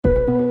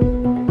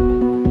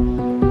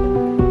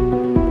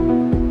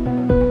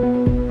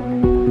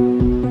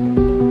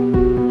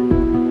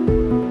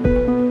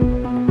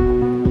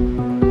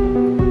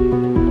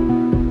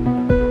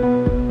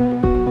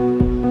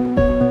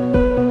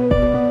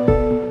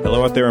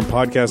Hello out there in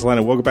podcast land,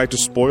 and welcome back to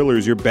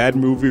Spoilers, your bad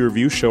movie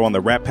review show on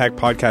the Rat Pack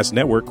Podcast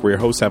Network, where your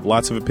hosts have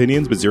lots of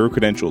opinions but zero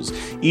credentials.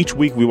 Each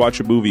week we watch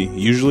a movie,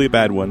 usually a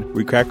bad one,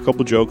 we crack a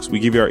couple jokes, we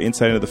give you our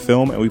insight into the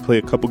film, and we play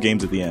a couple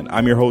games at the end.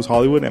 I'm your host,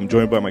 Hollywood, and I'm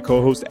joined by my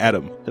co-host,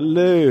 Adam.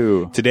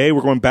 Hello. Today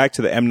we're going back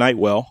to the M. Night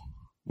Well,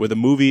 with a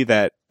movie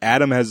that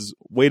Adam has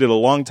waited a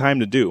long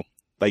time to do.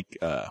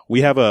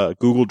 We have a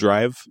Google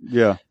Drive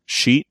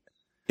sheet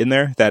in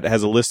there that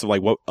has a list of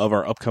what of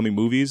our upcoming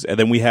movies, and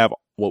then we have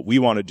what we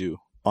want to do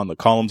on the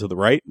column to the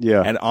right.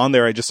 Yeah. And on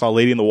there, I just saw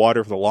Lady in the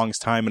Water for the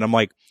longest time, and I'm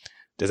like,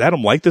 does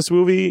Adam like this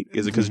movie?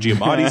 Is it because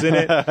Giamatti's in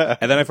it?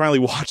 And then I finally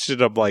watched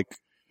it. I'm like,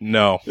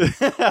 no,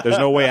 there's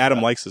no way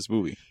Adam likes this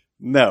movie.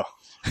 No,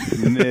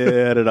 not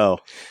at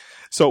all.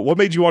 So what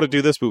made you want to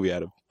do this movie,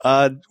 Adam?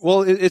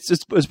 Well,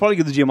 it's probably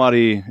the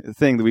Giamatti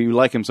thing that we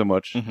like him so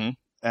much. Mm-hmm.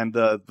 And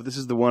but this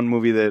is the one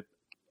movie that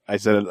I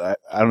said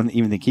I don't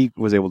even think he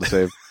was able to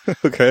save.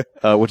 Okay.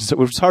 Which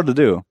is hard to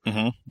do.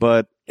 Mm-hmm.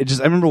 But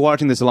I remember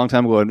watching this a long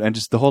time ago and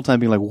just the whole time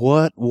being like,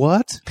 what?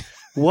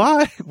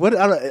 Why? What?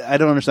 I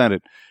don't understand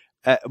it.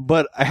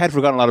 But I had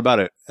forgotten a lot about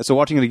it. So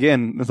watching it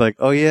again, it's like,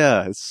 oh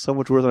yeah, it's so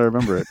much worse than I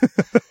remember it.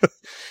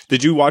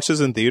 Did you watch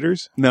this in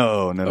theaters?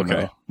 No. I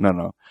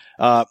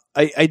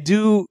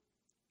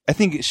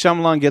think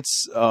Shyamalan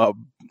gets a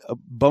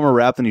bummer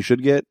rap than he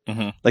should get.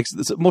 Mm-hmm.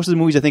 Most of the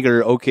movies I think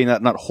are okay,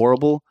 not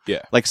horrible.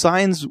 Yeah. Like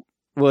Signs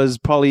was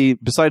probably,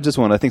 besides this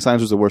one, I think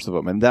Signs was the worst of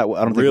them, and that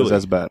I don't think it was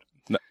as bad.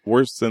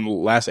 Worse than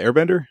Last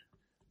Airbender?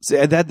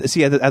 That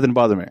didn't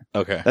bother me.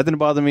 Okay. That didn't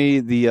bother me.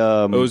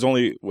 It was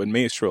only when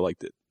Maestro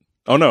liked it.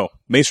 Oh no,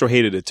 Maestro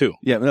hated it too.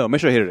 Yeah, no,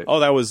 Maestro hated it. Oh,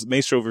 that was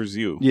Maestro versus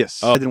you.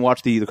 Yes. Oh. I didn't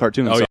watch the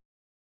cartoon. Oh, so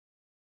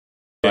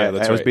yeah,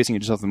 that's I was right. basing it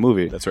just off the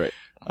movie. That's right.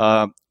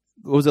 What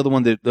was the other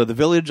one? The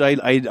Village. I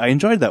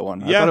enjoyed that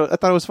one. Yeah. I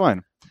thought it was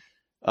fine.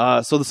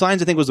 So the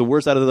Signs I think was the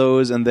worst out of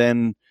those,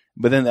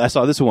 but then I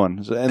saw this one,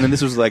 and then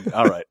this was like,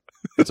 all right,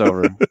 it's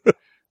over.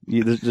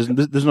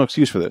 There's no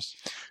excuse for this.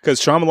 Because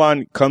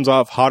Shyamalan comes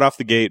hot off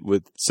the gate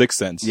with Sixth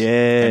Sense.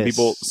 Yes. And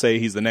people say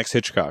he's the next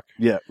Hitchcock.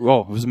 Yeah.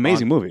 Oh, it was an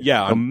amazing movie.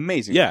 Yeah.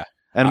 Amazing. Yeah.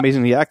 And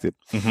amazing he acted.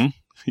 Mm-hmm.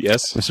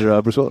 Yes.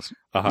 Mr. Bruce Willis.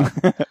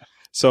 Uh-huh.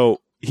 So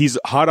he's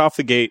hot off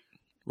the gate,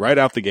 right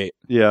out the gate.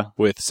 Yeah.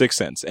 With Sixth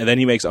Sense. And then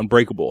he makes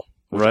Unbreakable,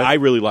 which right. I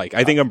really like.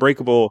 I think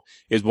Unbreakable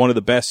is one of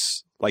the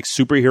best,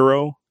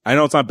 superhero. I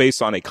know it's not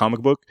based on a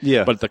comic book.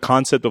 Yeah. But the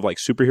concept of,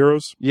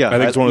 superheroes. Yeah. I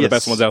think it's one of the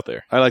best ones out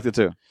there. I liked it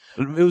too.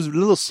 It was a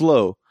little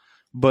slow,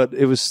 but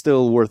it was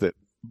still worth it.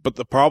 But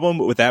the problem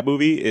with that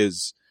movie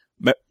is,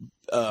 with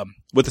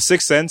The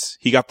Sixth Sense,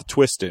 he got the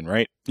twist in,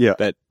 right? Yeah.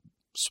 That,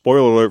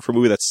 spoiler alert for a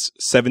movie that's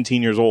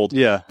 17 years old.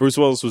 Yeah. Bruce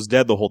Willis was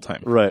dead the whole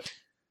time. Right.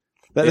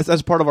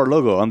 That's part of our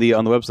logo on the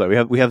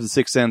website. We have The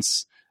Sixth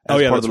Sense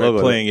as part of the logo.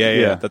 Playing.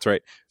 Yeah, that's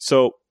right.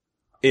 So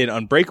in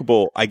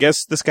Unbreakable, I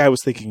guess this guy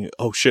was thinking,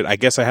 oh shit, I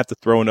guess I have to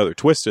throw another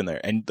twist in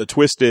there. And the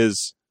twist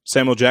is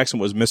Samuel Jackson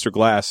was Mr.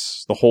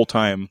 Glass the whole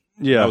time.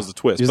 Yeah. That was the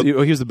twist. He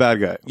was the bad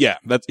guy. Yeah.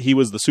 He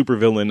was the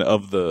supervillain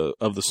of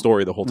the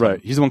story the whole time. Right.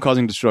 He's the one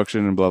causing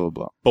destruction and blah, blah,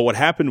 blah. But what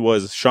happened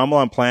was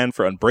Shyamalan planned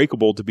for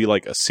Unbreakable to be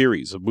like a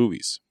series of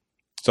movies.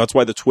 So that's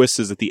why the twist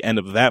is at the end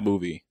of that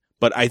movie.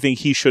 But I think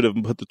he should have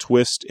put the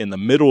twist in the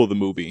middle of the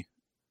movie.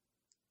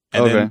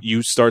 And then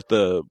you start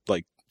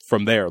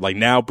from there.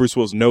 Now Bruce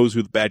Willis knows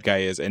who the bad guy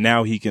is, and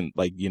now he can,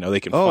 they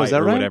can fight is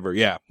that or right? whatever.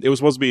 Yeah. It was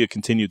supposed to be a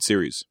continued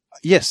series.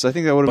 Yes, I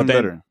think that would have been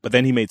better. But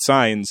then he made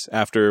Signs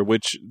after,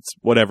 which,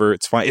 whatever,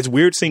 it's fine. It's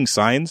weird seeing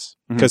Signs,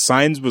 because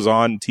Signs was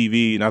on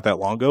TV not that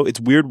long ago. It's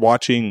weird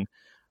watching,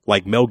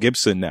 Mel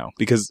Gibson now,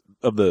 because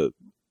of the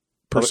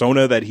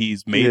persona that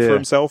he's made for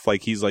himself.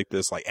 He's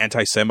this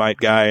anti-Semite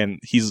guy, and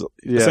he's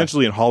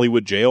essentially in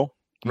Hollywood jail,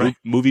 right?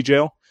 Movie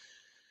jail.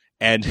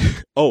 And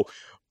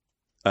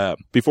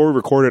before we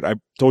recorded, I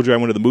told you I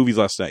went to the movies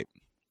last night,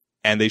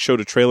 and they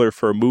showed a trailer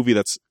for a movie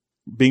that's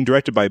being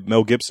directed by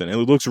Mel Gibson,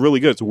 and it looks really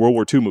good. It's a World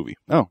War II movie.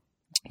 Oh,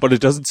 but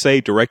it doesn't say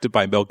directed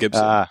by Mel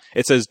Gibson.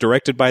 It says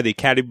directed by the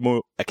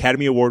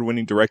Academy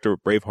Award-winning director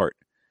of Braveheart.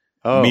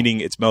 Oh. Meaning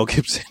it's Mel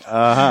Gibson.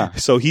 Uh-huh.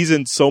 So he's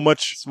in so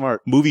much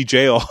movie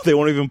jail, they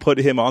won't even put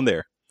him on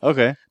there.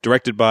 Okay.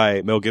 Directed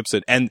by Mel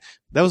Gibson. And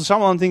that was a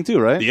Shyamalan thing too,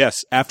 right?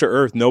 Yes. After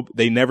Earth. Nope.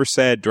 They never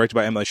said directed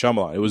by M. Night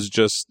Shyamalan. It was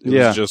just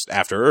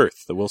After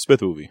Earth, the Will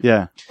Smith movie.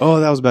 Yeah.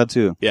 Oh, that was bad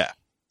too. Yeah.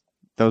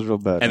 That was real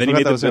bad. And then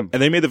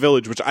they made The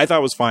Village, which I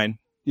thought was fine.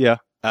 Yeah.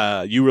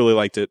 You really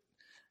liked it.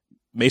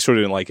 Maestro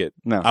didn't like it.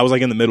 No. I was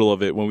in the middle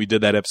of it when we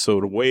did that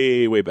episode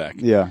way, way back.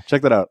 Yeah.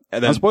 Check that out.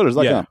 And then spoilers.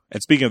 Yeah.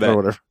 And speaking of that, or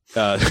whatever.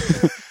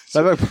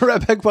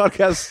 Rat Pack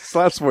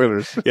Podcast /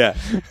 spoilers. Yeah.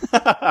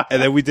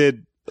 And then we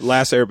did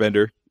Last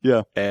Airbender.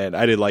 Yeah. And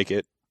I didn't like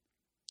it.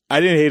 I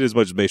didn't hate it as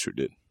much as Maestro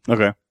did.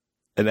 Okay.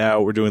 And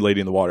now we're doing Lady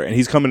in the Water. And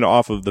he's coming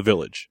off of The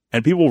Village.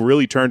 And people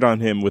really turned on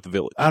him with The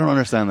Village. I don't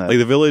understand that.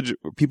 The Village,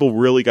 people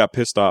really got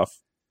pissed off.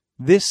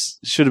 This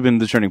should have been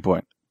the turning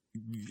point.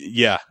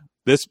 Yeah.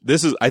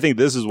 I think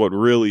this is what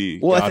really.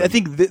 Well, I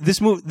think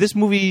this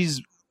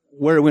movie's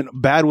where it went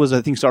bad was,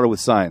 I think, started with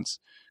Signs.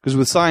 Because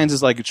with Signs,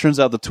 it's it turns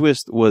out the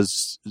twist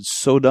was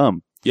so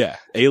dumb. Yeah.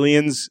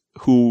 Aliens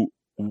who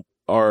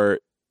are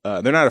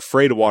they're not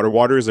afraid of water.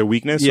 Water is their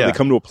weakness. Yeah. So they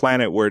come to a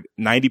planet where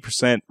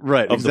 90%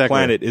 Right. of the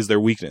planet is their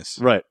weakness.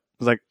 Right.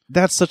 It's like,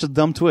 that's such a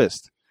dumb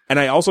twist. And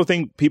I also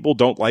think people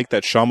don't like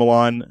that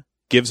Shyamalan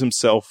gives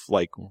himself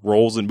like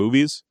roles in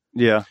movies.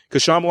 Yeah.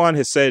 Because Shyamalan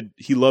has said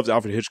he loves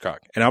Alfred Hitchcock.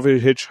 And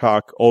Alfred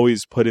Hitchcock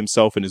always put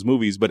himself in his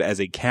movies, but as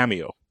a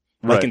cameo.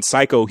 Like Right. in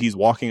Psycho, he's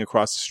walking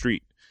across the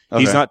street.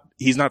 Okay.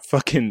 He's not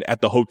fucking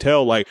at the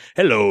hotel like,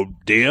 hello,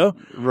 dear.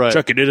 Right.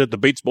 Checking in at the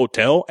Bates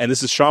Motel. And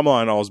this is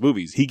Shyamalan in all his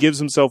movies. He gives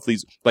himself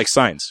these, like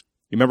Signs.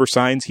 You remember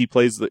Signs?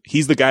 He's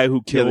the guy who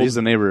Yeah, killed he's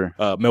the neighbor.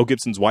 Mel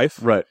Gibson's wife.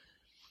 Right.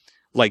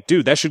 Like,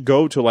 dude, that should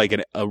go to like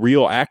a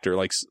real actor,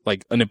 like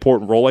an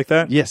important role like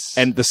that. Yes.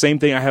 And the same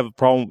thing, I have a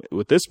problem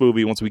with this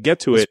movie. Once we get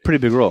to it's it, a pretty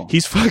big role.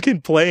 he's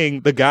fucking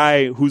playing the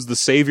guy who's the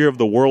savior of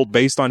the world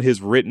based on his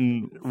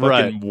written fucking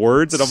Right.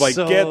 words. And I'm like,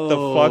 So get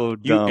the fuck,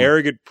 you dumb.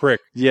 arrogant prick.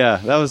 Yeah,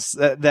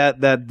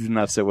 that did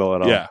not sit well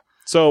at all. Yeah.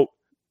 So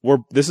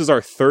this is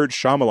our third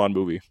Shyamalan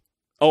movie.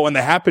 Oh, and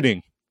The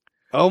Happening.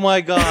 Oh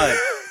my god.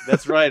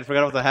 That's right.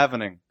 Forgot about The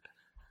Happening.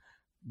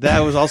 That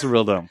was also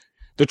real dumb.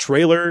 The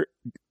trailer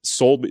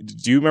sold me.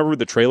 Do you remember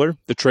the trailer?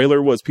 The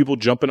trailer was people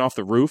jumping off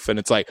the roof, and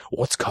it's like,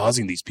 what's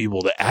causing these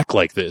people to act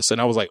like this? And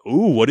I was like,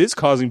 ooh, what is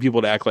causing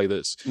people to act like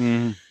this?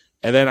 Mm.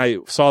 And then I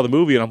saw the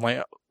movie, and I'm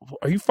like,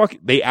 are you fucking?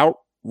 They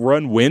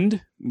outrun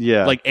wind.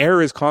 Yeah. Like air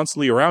is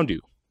constantly around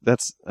you.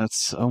 that's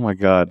oh my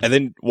god. And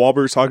then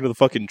Wahlberg's talking to the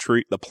fucking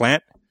tree, the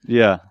plant.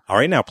 Yeah. All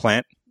right, now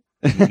plant.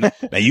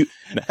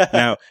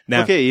 now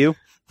Okay, you.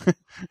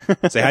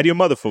 say hi to your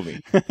mother for me.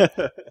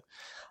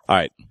 All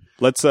right,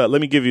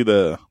 let me give you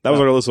that was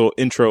our little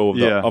intro of,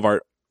 Yeah. of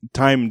our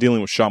time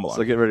dealing with Shyamalan.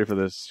 So get ready for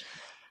this.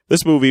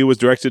 This movie was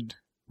directed,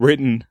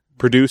 written,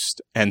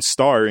 produced, and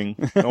starring.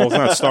 Well, it's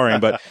not starring,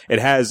 but it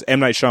has M.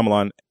 Night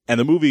Shyamalan, and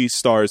the movie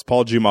stars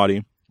Paul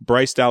Giamatti,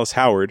 Bryce Dallas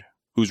Howard,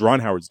 who's Ron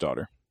Howard's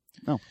daughter.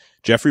 Oh.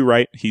 Jeffrey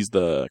Wright, he's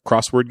the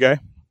crossword guy.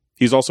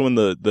 He's also in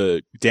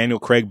the Daniel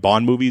Craig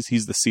Bond movies.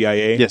 He's the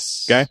CIA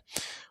Yes. guy.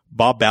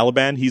 Bob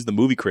Balaban, he's the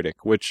movie critic,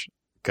 which,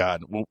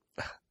 God,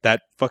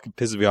 that fucking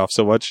pisses me off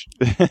so much.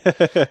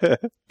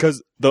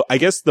 Because I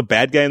guess the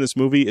bad guy in this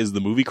movie is the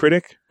movie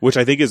critic, which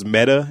I think is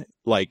meta.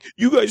 Like,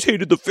 you guys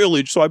hated The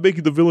Village, so I'm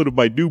making the villain of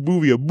my new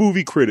movie a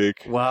movie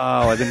critic.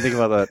 Wow, I didn't think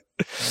about that.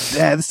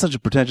 Yeah, this is such a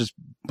pretentious,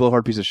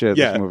 blowhard piece of shit.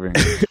 Yeah. This movie.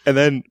 And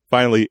then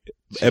finally,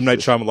 M. Night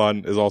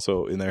Shyamalan is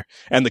also in there.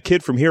 And the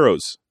kid from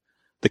Heroes.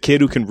 The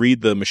kid who can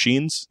read the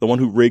machines. The one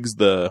who rigs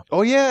the...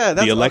 Oh yeah,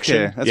 that's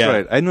election? Okay, that's Yeah.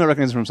 right. I knew I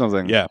recognized it from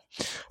something. Yeah.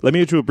 Let me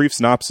get you a brief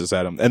synopsis,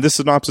 Adam. And this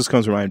synopsis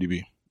comes from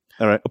IMDb.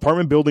 All right.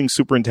 Apartment building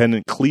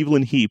superintendent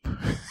Cleveland Heap.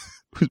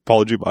 Who's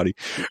Paul Giamatti.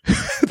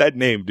 That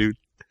name, dude.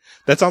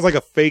 That sounds like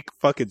a fake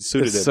fucking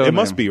pseudonym. so It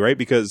must name. be, right?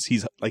 Because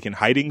he's like in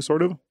hiding,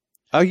 sort of.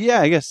 Oh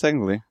yeah, I guess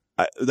technically.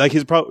 Like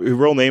his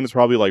real name is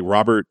probably like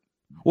Robert.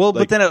 Well,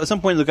 Like- but then at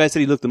some point the guy said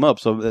he looked him up,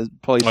 so that's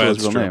probably Oh, still his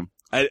that's real true. name.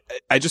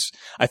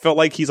 I felt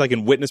like he's like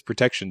in witness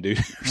protection, dude,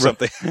 or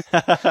something.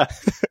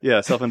 Yeah,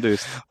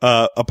 self-induced.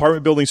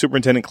 Apartment building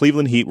superintendent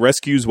Cleveland Heat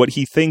rescues what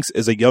he thinks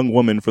is a young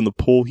woman from the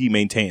pool he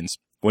maintains.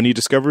 When he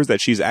discovers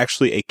that she's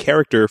actually a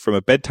character from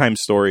a bedtime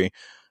story.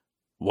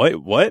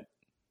 What?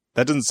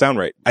 That doesn't sound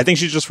right. I think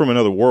she's just from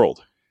another world.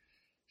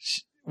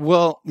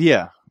 Well,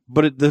 yeah,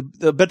 but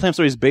the bedtime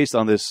story is based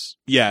on this,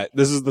 Yeah,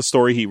 this is the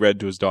story he read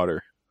to his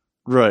daughter.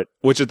 right?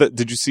 Which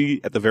did you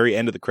see at the very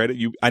end of the credit?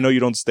 I know you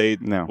don't stay.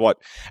 No. What?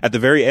 At the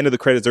very end of the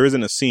credits, there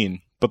isn't a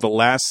scene, but the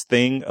last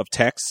thing of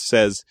text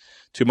says,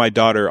 "To my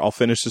daughter, I'll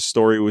finish this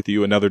story with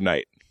you another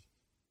night."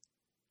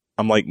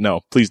 I'm like,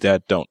 no, please,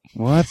 Dad, don't.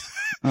 What?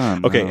 Oh,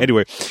 no. Okay,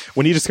 anyway,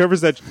 when he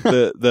discovers that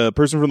the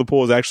person from the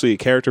pool is actually a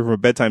character from a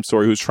bedtime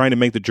story who's trying to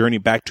make the journey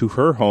back to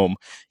her home,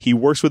 he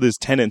works with his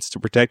tenants to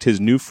protect his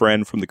new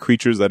friend from the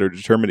creatures that are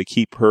determined to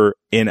keep her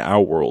in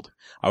our world.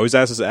 I always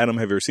ask this, Adam,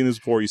 have you ever seen this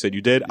before? You said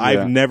you did. Yeah.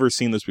 I've never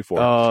seen this before.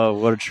 Oh,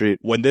 what a treat!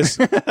 When this,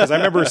 because I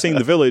remember seeing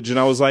The Village and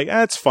I was like,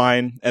 it's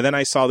fine. And then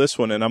I saw this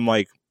one and I'm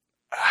like,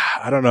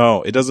 I don't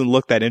know. It doesn't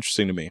look that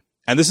interesting to me.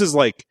 And this is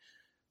like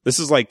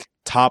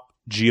top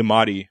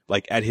Giamatti,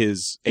 like at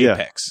his Yeah.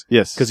 apex.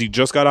 Yes, Because he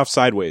just got off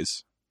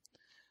Sideways.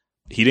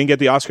 He didn't get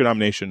the Oscar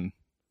nomination,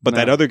 but No.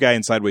 that other guy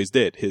in Sideways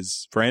did.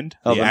 His friend,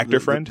 the actor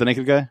friend. the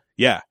naked guy.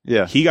 Yeah.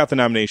 Yeah. He got the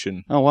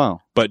nomination, Oh wow.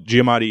 but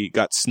Giamatti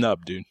got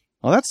snubbed, dude.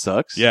 Oh, that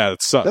sucks. Yeah,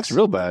 that sucks. that's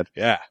real bad.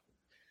 Yeah.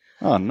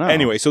 Oh no.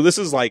 Anyway, so this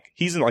is like,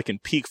 he's in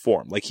peak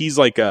form. He's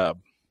like a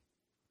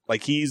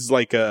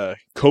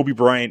Kobe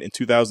Bryant in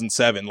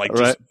 2007, like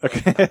right?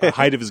 just Okay. the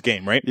height of his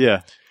game, right?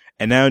 Yeah.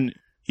 And now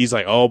he's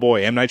like, oh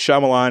boy, M. Night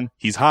Shyamalan,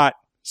 he's hot.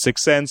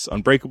 Sixth Sense,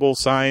 Unbreakable,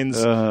 Signs.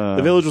 The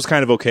Village was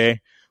kind of okay.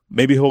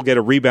 Maybe he'll get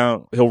a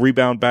rebound. He'll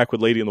rebound back with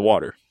Lady in the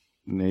Water.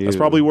 No. That's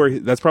probably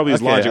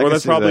his Okay, logic, I or can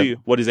that's see probably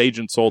what his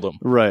agent sold him.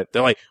 right.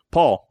 They're like,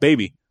 Paul,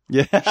 baby,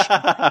 Yeah.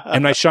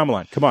 M. Night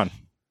Shyamalan, come on.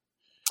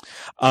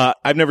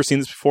 I've never seen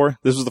this before.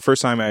 This was the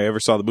first time I ever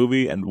saw the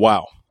movie, and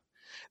wow,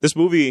 this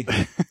movie,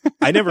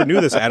 I never knew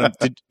this, Adam.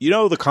 Did you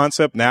know the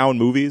concept now in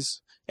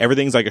movies?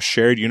 Everything's like a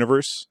shared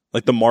universe,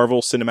 like the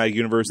Marvel Cinematic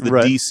Universe, the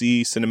Right.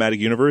 DC Cinematic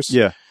Universe.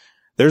 Yeah.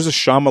 There's a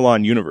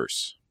Shyamalan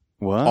universe.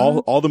 What?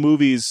 All the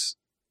movies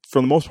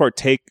for the most part,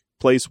 take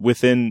place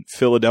within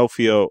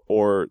Philadelphia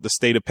or the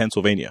state of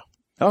Pennsylvania.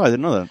 Oh, I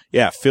didn't know that.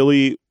 Yeah,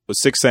 Philly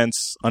was Sixth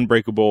Sense,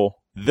 Unbreakable.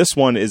 This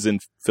one is in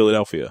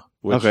Philadelphia,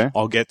 which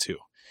I'll get to.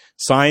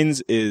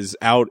 Signs is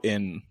out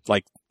in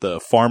like the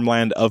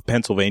farmland of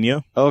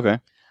Pennsylvania. Oh, okay.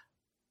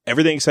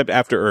 Everything except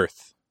After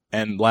Earth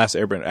and Last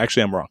Airbender.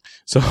 Actually, I'm wrong.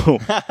 So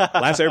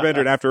Last Airbender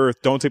and After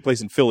Earth don't take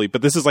place in Philly,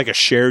 but this is like a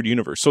shared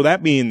universe. So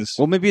that means...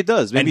 Well, maybe it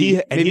does.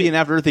 Maybe in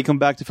After Earth they come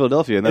back to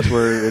Philadelphia, and that's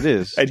where it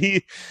is. And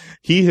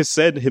he has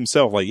said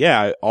himself, like,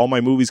 yeah, all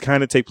my movies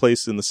kind of take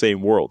place in the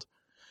same world.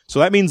 So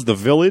that means The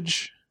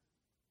Village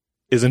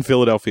is in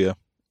Philadelphia.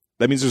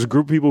 That means there's a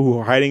group of people who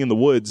are hiding in the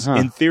woods.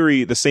 In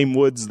theory, the same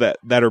woods that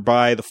are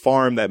by the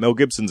farm that Mel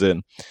Gibson's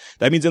in.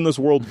 That means in this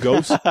world,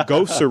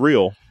 ghosts are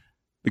real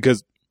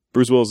because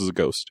Bruce Willis is a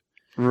ghost.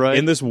 Right.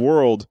 In this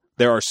world,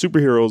 there are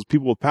superheroes,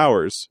 people with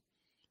powers.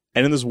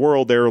 And in this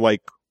world, there are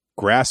like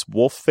grass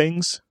wolf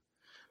things.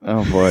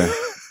 Oh, boy.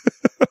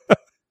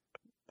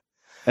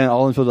 And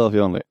all in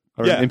Philadelphia only.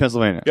 Or in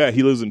Pennsylvania. Yeah,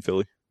 he lives in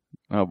Philly.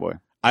 Oh, boy.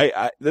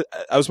 I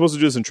was supposed to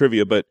do this in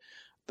trivia, but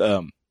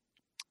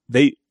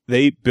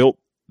they built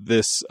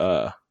this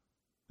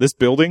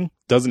building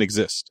doesn't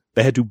exist.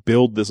 They had to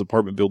build this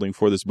apartment building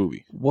for this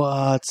movie.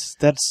 What?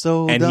 That's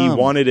so And dumb. he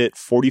wanted it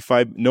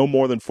no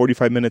more than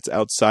 45 minutes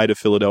outside of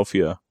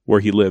Philadelphia where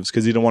he lives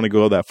because he didn't want to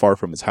go that far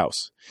from his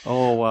house.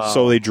 Oh, wow.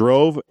 So they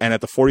drove, and at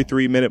the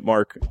 43-minute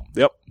mark,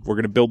 yep, we're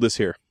going to build this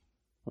here.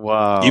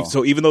 Wow.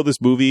 So even though this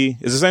movie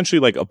is essentially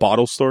like a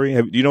bottle story,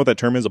 do you know what that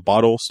term is, a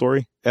bottle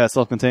story? Yeah,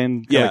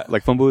 self-contained? Yeah.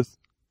 Like phone booth?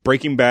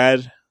 Breaking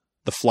Bad,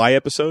 the Fly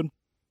episode?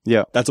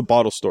 Yeah. That's a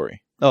bottle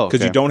story. Oh,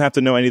 because you don't have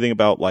to know anything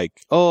about like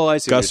I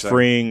see Gus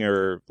Fring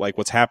or like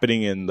what's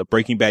happening in the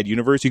Breaking Bad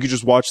universe. You could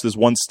just watch this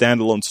one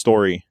standalone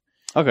story,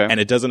 and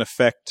it doesn't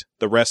affect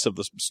the rest of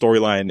the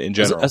storyline in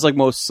general. That's like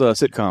most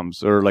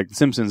sitcoms or like The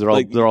Simpsons.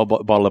 They're all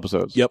bottle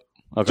episodes. Yep,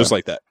 just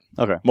like that.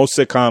 Okay, most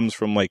sitcoms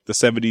from like the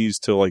 70s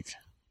to like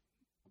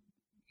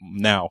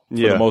now, for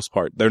the most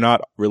part, they're not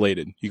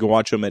related. You can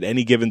watch them at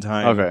any given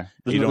time. Okay,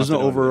 there's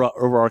no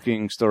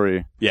overarching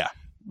story. Yeah,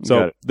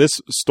 so this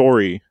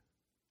story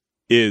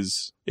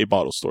is a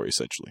bottle story,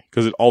 essentially,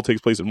 because it all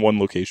takes place in one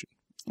location.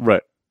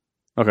 Right.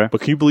 Okay. But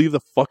can you believe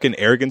the fucking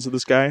arrogance of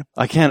this guy?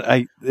 I can't.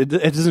 It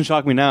doesn't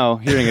shock me now,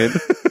 hearing it.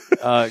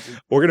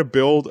 We're going to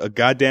build a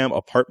goddamn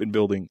apartment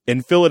building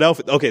in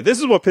Philadelphia. Okay, this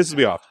is what pisses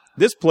me off.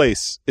 This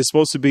place is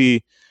supposed to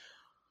be...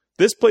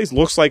 This place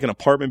looks like an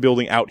apartment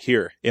building out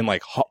here in,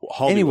 like,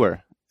 Hollywood.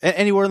 Anywhere.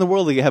 Anywhere in the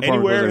world they have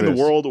apartment buildings. Anywhere in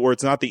the world where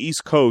it's not the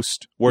East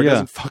Coast, where it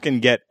doesn't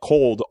fucking get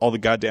cold all the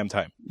goddamn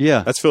time.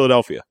 Yeah. That's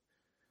Philadelphia.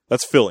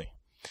 That's Philly.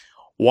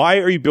 Why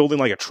are you building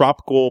like a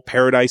tropical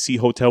paradisey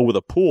hotel with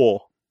a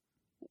pool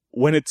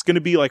when it's going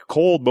to be like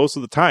cold most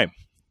of the time?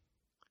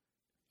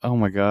 Oh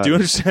my God. Do you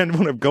understand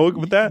what I'm going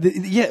with that?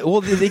 Yeah.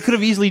 Well, they could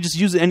have easily just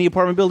used any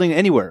apartment building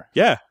anywhere.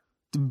 Yeah.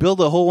 To build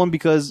a whole one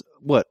because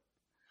what?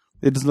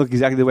 It doesn't look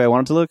exactly the way I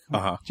want it to look?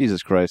 Uh-huh.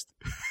 Jesus Christ.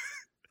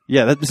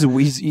 Yeah.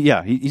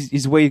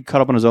 He's way caught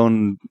up on his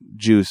own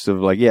juice of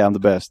like, yeah, I'm the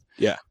best.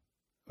 Yeah.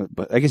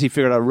 But I guess he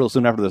figured out real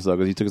soon after this though,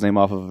 because he took his name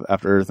off of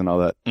After Earth and all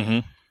that. Mm-hmm.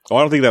 Oh,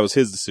 I don't think that was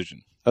his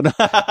decision. I think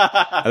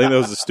that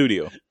was the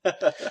studio. Do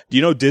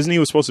you know Disney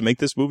was supposed to make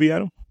this movie,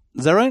 Adam?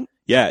 Is that right?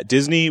 Yeah,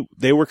 Disney,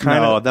 they were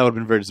kind of... No, that would have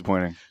been very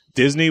disappointing.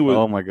 Disney was...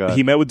 Oh my God.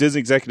 He met with Disney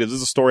executives. This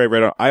is a story I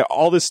read on...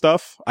 all this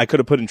stuff I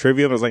could have put in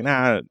trivia, but I was like,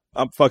 nah,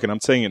 I'm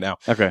saying it now.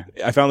 Okay.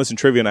 I found this in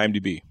trivia on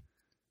IMDb.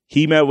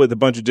 He met with a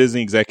bunch of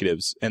Disney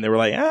executives, and they were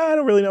like, I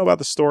don't really know about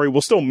the story.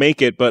 We'll still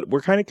make it, but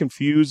we're kind of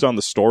confused on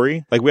the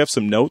story. Like, we have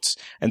some notes,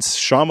 and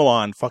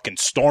Shyamalan fucking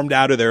stormed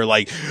out of there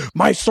like,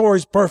 my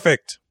story's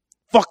perfect.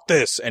 Fuck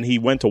this. And he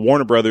went to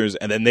Warner Brothers,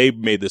 and then they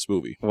made this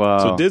movie. Wow.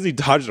 So Disney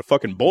dodged a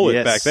fucking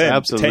bullet back then.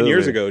 Absolutely. 10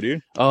 years ago,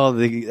 dude. Oh,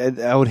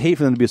 I would hate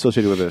for them to be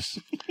associated with this.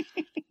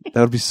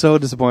 That would be so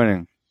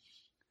disappointing.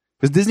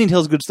 Because Disney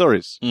tells good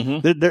stories.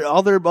 Mm-hmm.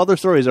 All their other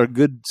stories are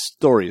good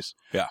stories.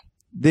 Yeah.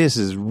 This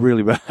is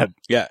really bad.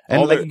 Yeah.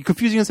 And like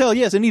confusing as hell.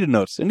 Yes, it needed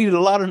notes. It needed a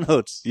lot of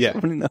notes. Yeah.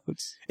 So many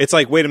notes. It's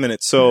like, wait a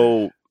minute.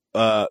 So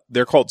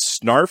they're called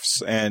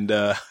Snarfs and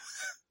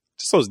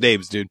just those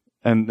names, dude.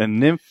 And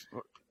Nymph?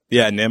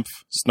 Yeah, Nymph,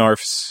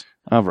 Snarfs.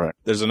 All right.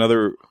 There's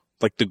another,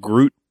 like the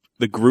Groot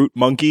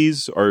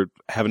monkeys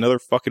have another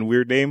fucking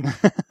weird name.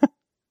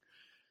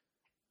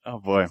 Oh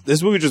boy.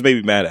 This movie just made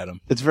me mad at him.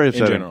 It's very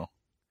upsetting. In general.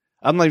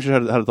 I'm not even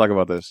sure how to talk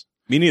about this.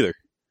 Me neither.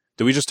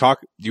 Do we just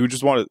talk? Do you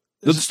just want to?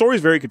 The story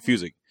is very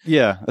confusing.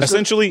 Yeah.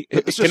 Essentially,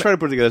 let's just try to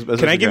put it together.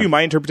 Can I give you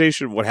my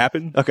interpretation of what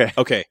happened? Okay.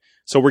 Okay.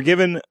 So we're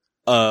given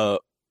our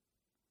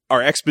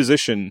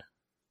exposition.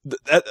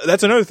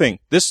 That's another thing.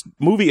 This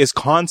movie is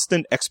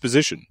constant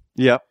exposition.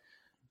 Yeah.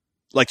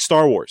 Like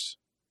Star Wars.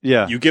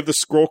 Yeah. You give the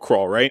scroll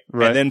crawl, right?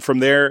 Right. And then from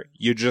there,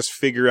 you just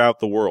figure out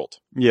the world.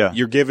 Yeah.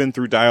 You're given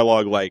through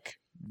dialogue, like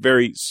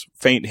very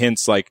faint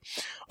hints, like,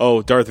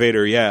 oh, Darth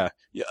Vader, yeah.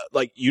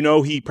 Like, you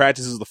know, he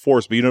practices the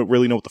Force, but you don't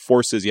really know what the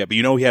Force is yet. But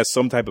you know he has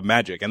some type of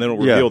magic, and they don't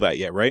reveal that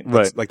yet, right?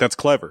 Right. That's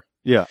clever.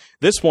 Yeah.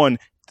 This one,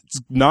 it's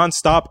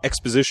nonstop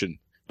exposition.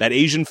 that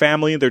Asian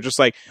family. They're just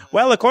like,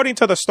 well, according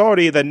to the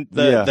story,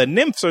 the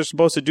nymphs are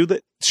supposed to do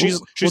that.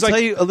 She's we'll like, tell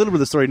you a little bit of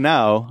the story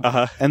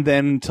now, and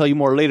then tell you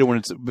more later when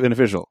it's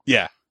beneficial.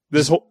 yeah.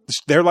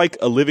 They're like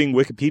a living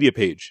Wikipedia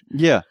page.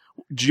 Yeah.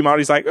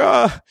 Giamatti's like,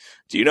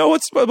 do you know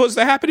what's supposed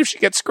to happen if she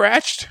gets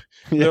scratched?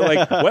 They're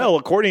like, well,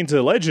 according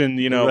to legend,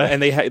 right.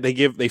 And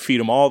they feed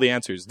them all the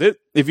answers.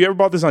 If you ever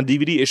bought this on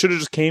DVD, it should have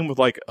just came with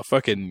like a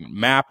fucking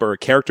map or a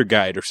character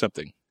guide or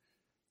something.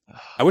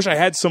 I wish I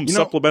had some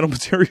supplemental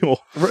material.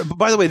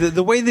 By the way,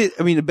 the way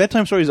the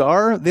bedtime stories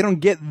are, they don't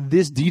get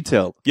this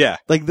detailed. Yeah.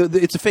 Like,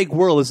 it's a fake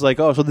world. It's like,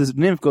 oh, so this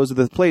nymph goes to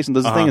this place and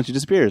does this thing and she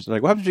disappears.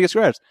 Like, what happens if she gets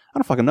scratched? I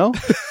don't fucking know.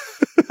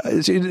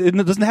 It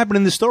doesn't happen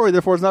in this story,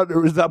 therefore it's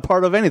not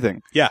part of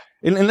anything. Yeah.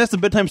 Unless the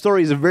bedtime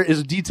story is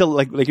a detailed,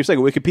 like you're saying,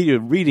 a Wikipedia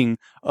reading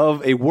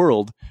of a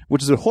world,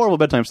 which is a horrible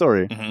bedtime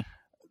story,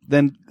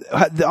 then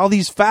all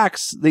these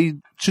facts, they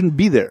shouldn't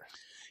be there.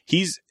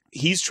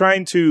 He's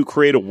trying to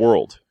create a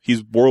world.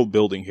 He's world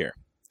building here.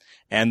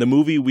 And the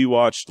movie we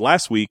watched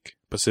last week,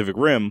 Pacific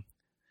Rim,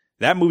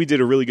 that movie did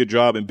a really good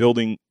job in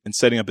building and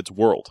setting up its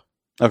world.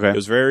 Okay. It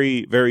was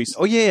very, very...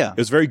 Oh, yeah. It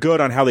was very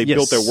good on how they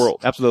built their world.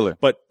 Absolutely.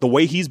 But the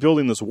way he's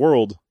building this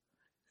world,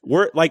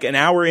 we're like an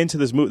hour into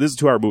this movie. This is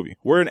a 2-hour movie.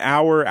 We're an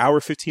hour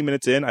 15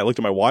 minutes in. I looked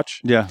at my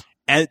watch. Yeah.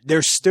 And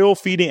they're still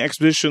feeding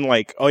exposition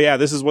like, oh, yeah,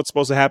 this is what's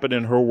supposed to happen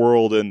in her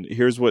world. And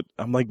here's what...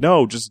 I'm like,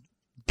 no, just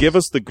give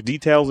us the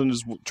details and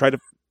just try to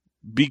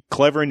be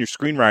clever in your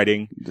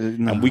screenwriting,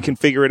 and we can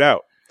figure it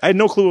out. I had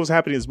no clue what was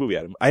happening in this movie,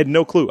 Adam. I had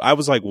no clue. I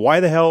was like, why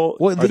the hell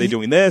are they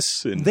doing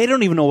this? And they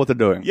don't even know what they're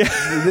doing. Yeah.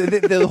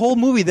 the whole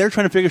movie, they're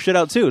trying to figure shit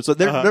out, too. So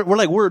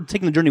we're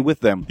taking the journey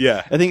with them.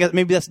 Yeah. I think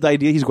maybe that's the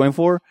idea he's going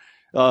for.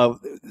 I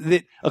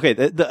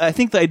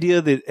think the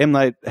idea that M.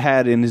 Night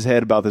had in his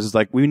head about this is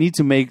like, we need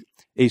to make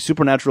a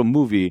supernatural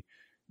movie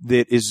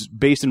that is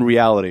based in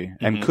reality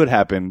and could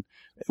happen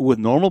with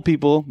normal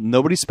people,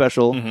 nobody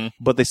special,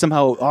 but they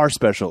somehow are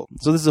special.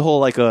 So this is a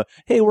whole like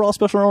hey, we're all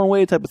special in our own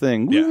way type of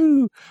thing.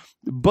 Woo! Yeah.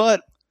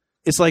 But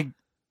it's like,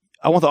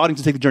 I want the audience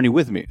to take the journey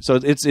with me. So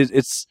they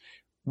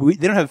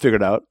don't have it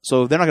figured out,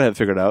 so they're not gonna have it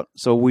figured out.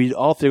 So we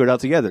all figure it out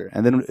together,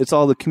 and then it's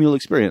all the communal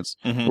experience.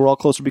 We're all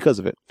closer because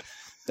of it.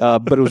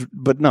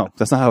 But no,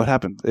 that's not how it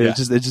happened.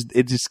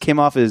 It just came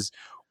off as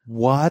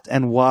what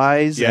and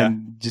whys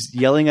and just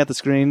yelling at the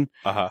screen.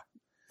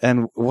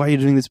 And why are you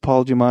doing this,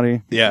 Paul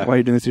Giamatti? Yeah. Why are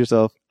you doing this to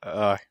yourself?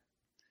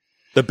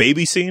 The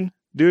baby scene,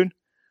 dude,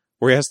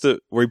 where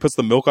he puts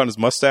the milk on his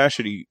mustache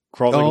and he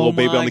crawls like a little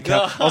baby on the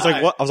couch. I was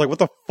like, what? I was like, what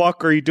the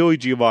fuck are you doing,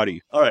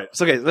 Giamatti? All right.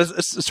 So, okay,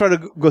 let's try to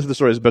go through the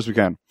story as best we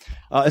can.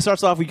 It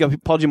starts off, we got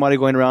Paul Giamatti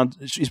going around.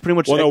 He's pretty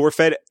much... Well, no, we're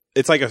fed...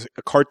 It's like a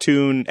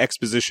cartoon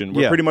exposition.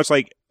 We're pretty much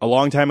like a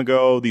long time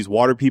ago, these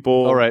water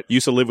people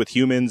used to live with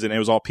humans and it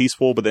was all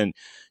peaceful, but then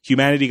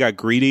humanity got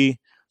greedy,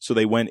 so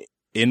they went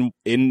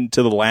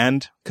into the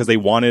land because they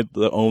wanted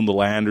to own the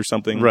land or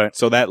something. Right.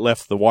 So that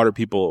left the water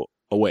people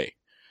away.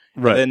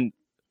 Right. And then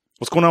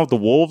what's going on with the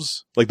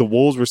wolves? Like the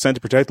wolves were sent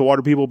to protect the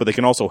water people, but they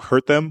can also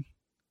hurt them.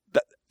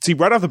 See,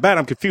 right off the bat,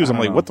 I'm confused. I'm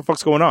like, what the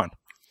fuck's going on?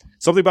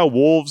 Something about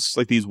wolves,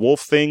 like these wolf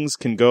things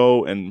can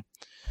go and...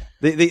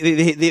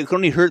 They can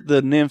only hurt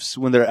the nymphs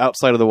when they're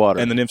outside of the water.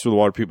 And the nymphs are the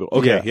water people.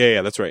 Okay.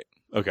 Yeah, that's right.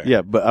 Okay.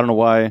 Yeah, but I don't know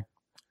why.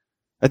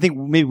 I think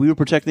maybe we were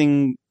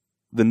protecting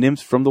the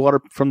nymphs from the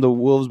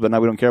wolves, but now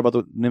we don't care about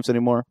the nymphs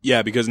anymore.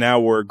 Yeah, because now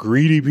we're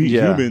greedy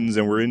humans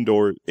and we're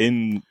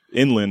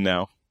inland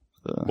now.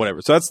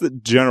 Whatever. So that's the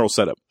general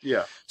setup.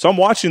 Yeah. So I'm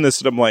watching this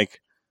and I'm like,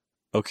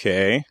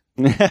 okay.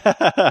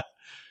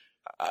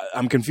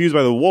 I'm confused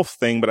by the wolf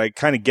thing, but I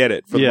kind of get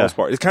it for the most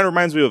part. It kind of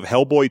reminds me of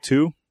Hellboy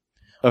 2.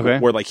 Okay.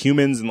 Where like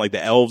humans and like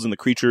the elves and the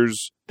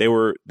creatures, they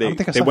went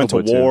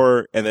to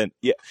war and then,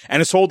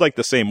 and it's told like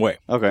the same way.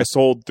 Okay. It's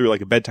told through like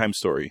a bedtime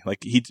story. Like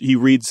he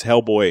reads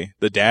Hellboy,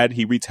 the dad,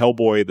 he reads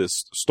Hellboy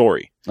this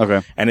story.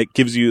 Okay. And it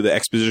gives you the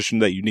exposition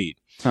that you need.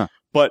 Huh.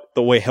 But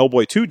the way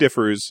Hellboy 2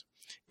 differs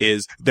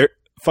is they're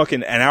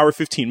fucking an hour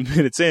 15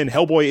 minutes in,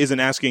 Hellboy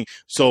isn't asking,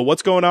 so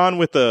what's going on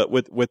with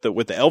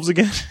the elves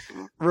again?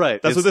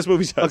 Right. That's what this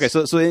movie does. Okay,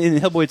 so in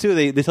Hellboy 2,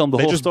 they tell them the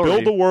whole story. They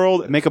just build the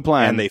world, make a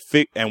plan,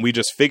 and we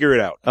just figure it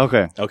out.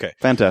 Okay.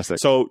 Fantastic.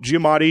 So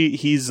Giamatti,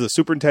 he's the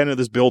superintendent of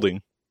this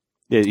building.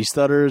 Yeah, he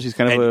stutters. He's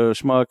kind of a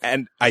schmuck.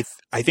 And I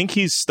think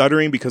he's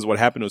stuttering because what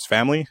happened to his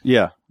family.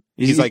 Yeah.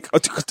 He's like,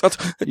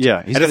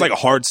 yeah. And it's like a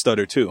hard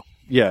stutter too.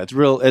 Yeah, it's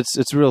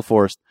real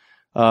forced.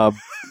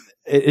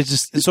 It's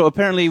just, so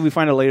apparently we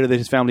find out later that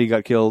his family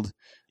got killed.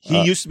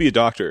 He used to be a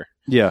doctor.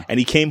 Yeah. And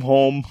he came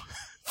home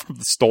from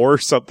the store or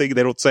something,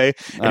 they don't say.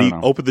 And he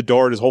opened the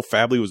door and his whole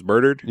family was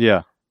murdered.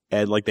 Yeah.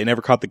 And like they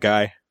never caught the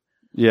guy.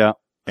 Yeah.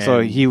 And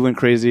so he went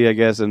crazy, I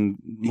guess, and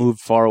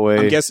moved far away.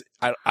 I guess,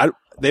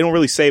 they don't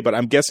really say, but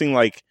I'm guessing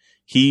like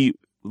he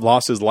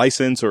lost his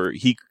license or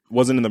he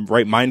wasn't in the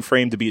right mind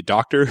frame to be a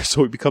doctor.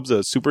 So he becomes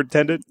a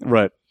superintendent.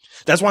 Right.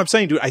 That's what I'm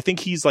saying, dude. I think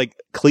he's like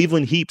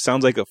Cleveland Heap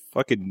sounds like a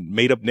fucking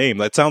made up name.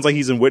 That sounds like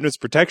he's in witness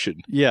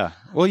protection. Yeah.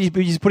 Well,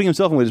 he's putting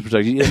himself in witness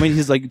protection. I mean,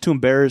 he's like too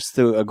embarrassed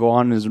to go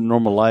on in his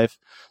normal life,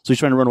 so he's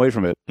trying to run away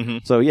from it. Mm-hmm.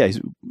 So yeah,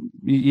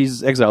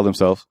 he's exiled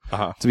himself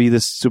to be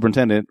this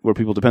superintendent where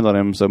people depend on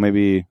him. So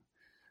maybe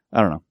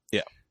I don't know.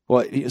 Yeah.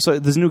 Well, so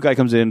this new guy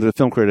comes in, the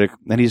film critic,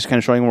 and he's kind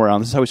of showing him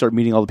around. This is how we start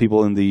meeting all the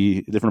people in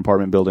the different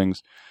apartment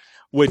buildings.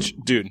 Which,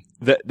 dude,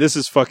 this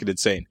is fucking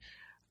insane.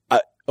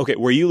 Okay,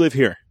 where you live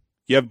here,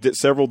 you have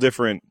several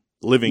different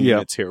living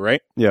units here, right?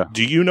 Yeah.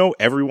 Do you know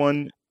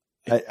everyone?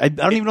 I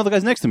don't even know the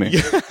guys next to me.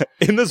 Yeah,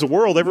 in this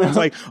world, everyone's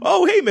like,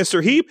 oh, hey,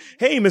 Mr. Heap.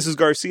 Hey, Mrs.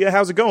 Garcia.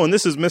 How's it going?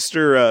 This is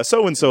Mr.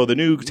 So-and-so, the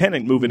new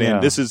tenant moving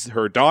in. This is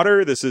her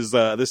daughter. This is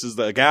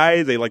the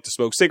guy. They like to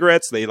smoke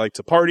cigarettes. They like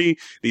to party.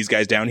 These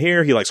guys down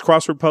here, he likes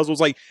crossword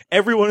puzzles. Like,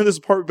 everyone in this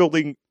apartment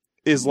building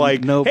is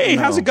like, hey,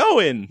 how's it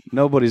going?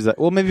 Nobody's that.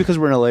 Well, maybe because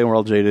we're in LA and we're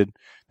all jaded.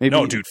 Maybe.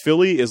 No, dude,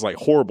 Philly is like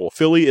horrible.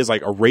 Philly is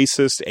like a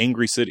racist,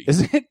 angry city.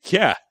 Is it?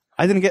 Yeah.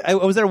 I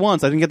was there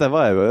once. I didn't get that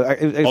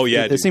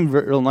vibe. It seemed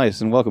real nice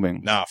and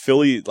welcoming. Nah,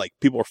 Philly, like,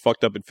 people are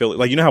fucked up in Philly.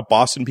 Like, you know how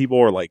Boston people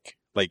are like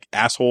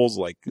assholes?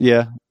 Like,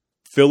 yeah.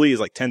 Philly is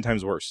like 10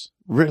 times worse.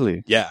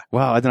 Really? Yeah.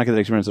 Wow, I did not get that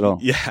experience at all.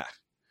 Yeah.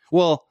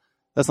 Well,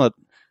 that's not.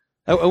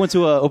 I went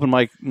to an open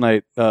mic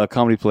night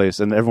comedy place,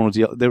 and everyone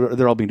was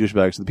they're all being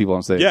douchebags to the people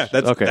on stage. Yeah,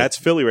 that's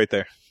Philly right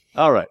there.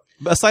 All right.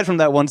 But aside from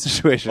that one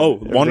situation. Oh,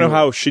 want to know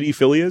how shitty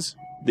Philly is?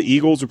 The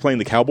Eagles are playing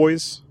the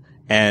Cowboys,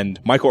 and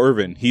Michael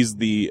Irvin, he's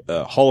the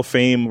Hall of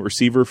Fame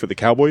receiver for the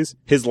Cowboys.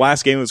 His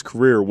last game of his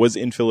career was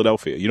in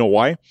Philadelphia. You know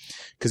why?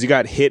 Because he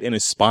got hit in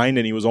his spine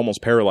and he was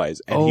almost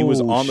paralyzed, and he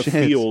was on the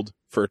field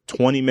for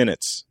 20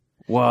 minutes.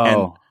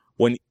 Wow.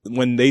 And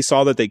when they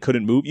saw that they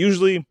couldn't move,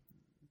 usually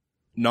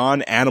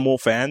non-animal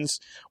fans,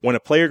 when a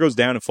player goes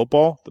down in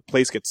football, the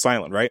place gets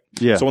silent, right?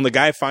 Yeah. So when the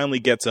guy finally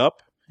gets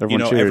up,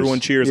 everyone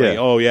cheers like,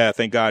 oh yeah,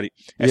 thank God.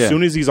 As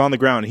soon as he's on the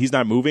ground and he's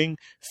not moving,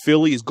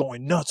 Philly is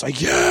going nuts.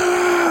 Like,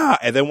 yeah.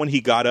 And then when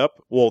he got up,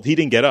 well, he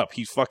didn't get up.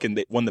 He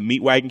when the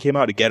meat wagon came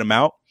out to get him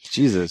out,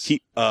 Jesus.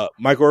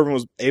 Michael Irvin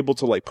was able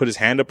to like put his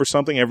hand up or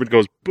something. Everyone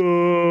goes,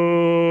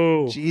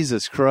 boo.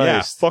 Jesus Christ.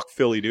 Yeah, fuck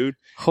Philly, dude.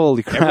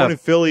 Holy crap. Everyone in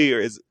Philly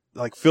is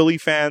like, Philly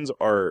fans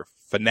are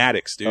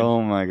fanatics, dude.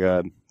 Oh my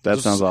God. That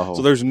sounds awful.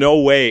 So there's no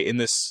way in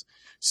this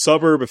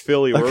suburb of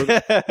Philly, wherever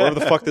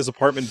the fuck this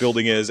apartment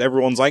building is,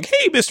 everyone's like,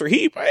 hey, Mr.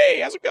 Heap, hey,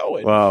 how's it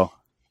going? Wow.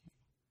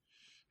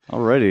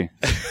 Alrighty.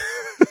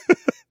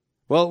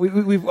 Well,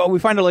 we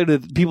find out later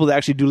that people that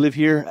actually do live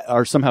here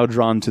are somehow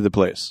drawn to the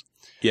place.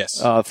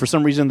 Yes. For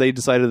some reason, they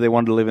decided they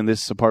wanted to live in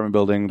this apartment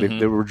building.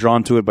 They were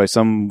drawn to it by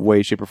some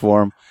way, shape, or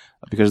form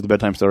because of the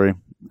bedtime story.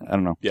 I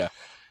don't know. Yeah.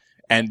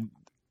 And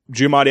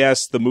Giamatti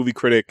asked the movie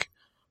critic,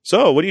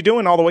 so what are you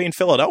doing all the way in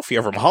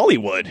Philadelphia from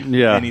Hollywood?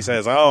 Yeah. And he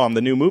says, oh, I'm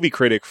the new movie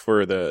critic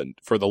for the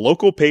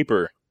local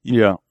paper.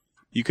 Yeah.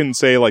 You can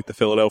say like the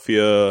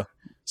Philadelphia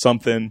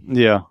something.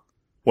 Yeah.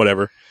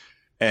 Whatever.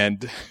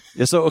 And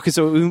yeah, so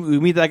we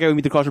meet that guy, we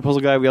meet the crossword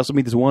puzzle guy, we also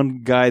meet this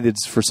one guy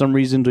that's for some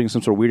reason doing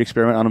some sort of weird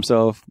experiment on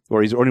himself,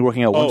 or he's only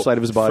working out one side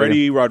of his body.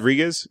 Freddie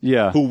Rodriguez?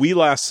 Yeah. Who we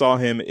last saw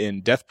him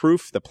in Death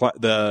Proof, the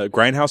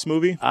Grindhouse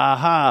movie.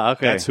 Aha,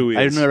 okay. That's who he is.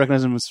 I didn't know I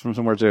recognized him from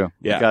somewhere too.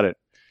 Yeah. Got it.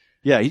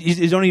 Yeah,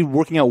 he's only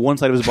working out one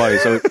side of his body.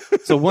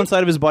 So one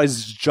side of his body is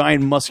this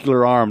giant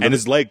muscular arm. And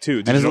his leg, too.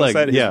 And his leg,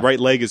 that? His right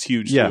leg is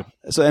huge, too.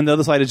 So, and the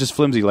other side is just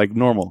flimsy, like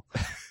normal.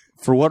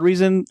 For what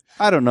reason?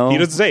 I don't know. He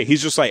doesn't say.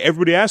 He's just like,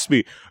 everybody asks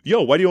me,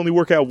 yo, why do you only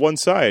work out one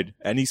side?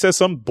 And he says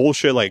some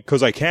bullshit like,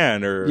 because I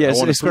can, or yeah,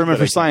 it's an experiment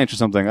for science or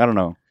something. I don't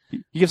know.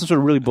 He gives some sort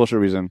of really bullshit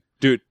reason.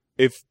 Dude,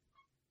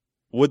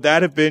 would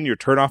that have been your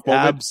turnoff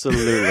moment?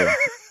 Absolutely.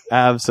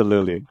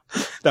 Absolutely.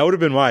 That would have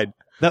been mine.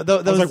 That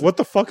I was like, what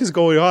the fuck is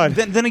going on?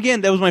 Then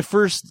again, that was my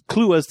first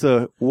clue as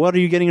to what are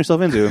you getting yourself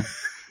into.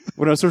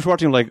 When I was first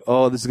watching, like,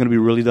 oh, this is going to be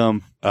really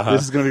dumb.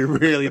 This is going to be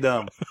really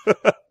dumb.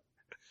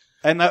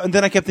 And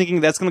then I kept thinking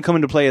that's going to come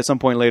into play at some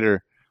point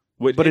later.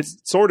 But it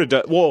sort of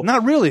does. Well,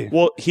 not really.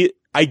 Well,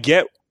 I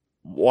get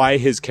why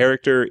his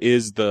character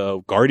is the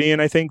Guardian,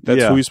 I think.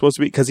 That's who he's supposed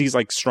to be. Because he's,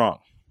 like, strong.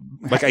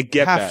 Like, I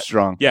get half that.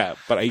 Strong. Yeah,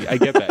 but I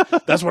get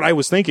that. That's what I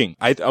was thinking.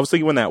 I was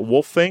thinking when that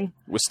wolf thing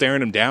was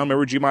staring him down.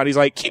 Remember Giamatti's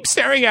like, keep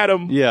staring at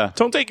him. Yeah.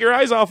 Don't take your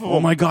eyes off of him. Oh,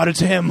 my God, it's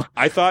him.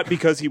 I thought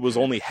because he was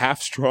only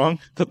half strong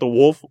that the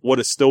wolf would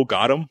have still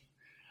got him.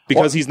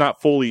 Because he's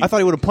not fully. I thought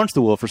he would have punched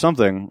the wolf or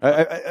something.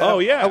 I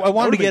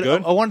wanted to get.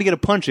 I wanted to get a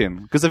punch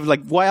in because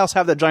like, why else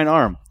have that giant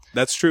arm?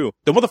 That's true.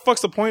 Then what the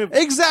fuck's the point of?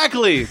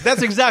 Exactly.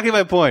 That's exactly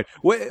my point.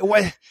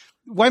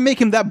 Why make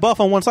him that buff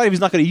on one side if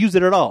he's not going to use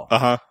it at all?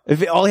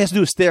 If all he has to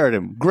do is stare at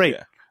him, great.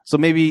 Yeah. So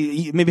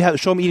maybe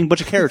show him eating a bunch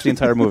of carrots the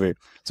entire movie,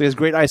 so he has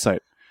great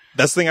eyesight.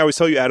 That's the thing I always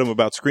tell you, Adam,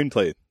 about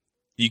screenplay.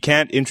 You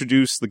can't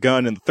introduce the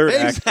gun in the third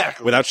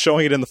act without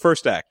showing it in the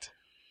first act.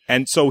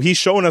 And so he's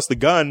showing us the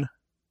gun,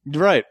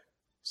 right?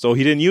 So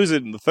he didn't use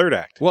it in the third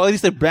act. Well, at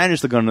least they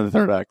brandished the gun in the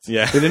third act.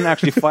 Yeah. They didn't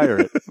actually fire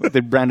it. They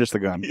brandished the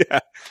gun. Yeah.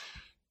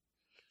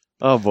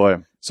 Oh,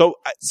 boy. So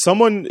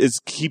someone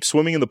keeps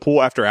swimming in the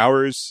pool after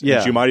hours.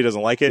 Yeah. And Giamatti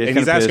doesn't like it. And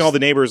he's asking all the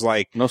neighbors,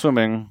 like... No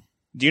swimming.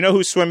 do you know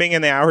who's swimming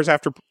in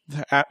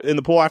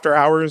the pool after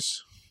hours?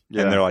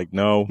 Yeah. And they're like,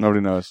 no.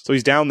 Nobody knows. So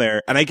he's down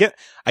there, and I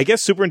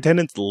guess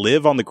superintendents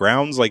live on the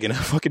grounds, like in a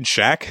fucking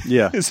shack.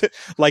 Yeah. Is it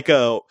like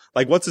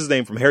what's his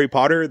name from Harry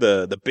Potter?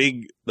 The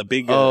big.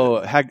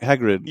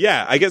 Hagrid.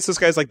 Yeah, I guess this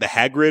guy's like the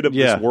Hagrid of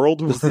this world.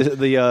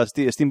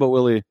 The Steamboat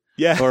Willie.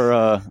 Yeah.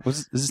 Or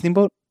is it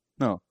Steamboat?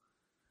 No.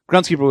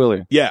 Groundskeeper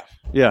Willie. Yeah.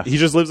 Yeah. He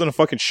just lives in a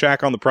fucking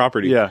shack on the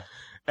property. Yeah.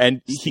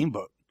 And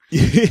Steamboat.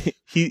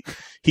 he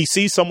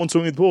sees someone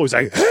swimming in the pool. He's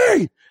like,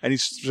 hey! And he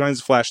shines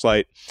a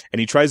flashlight, and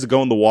he tries to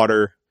go in the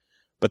water,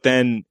 but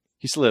then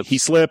he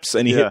slips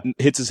and he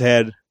hits his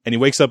head, and he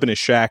wakes up in his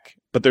shack,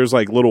 but there's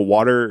like little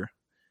water.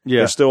 Yeah.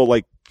 There's still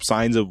like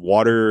signs of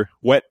water,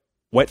 wet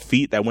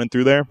feet that went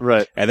through there.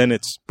 Right. And then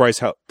it's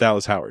Bryce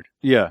Dallas Howard.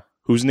 Yeah.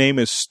 Whose name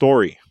is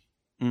Story.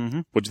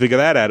 Mm-hmm. What'd you think of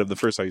that, Adam, the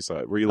first time you saw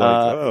it? Were you like,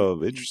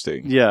 oh,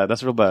 interesting. Yeah,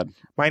 that's real bad.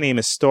 My name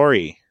is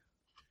Story.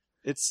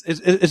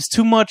 It's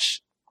too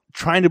much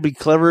trying to be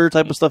clever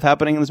type of stuff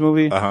happening in this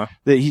movie. Uh-huh.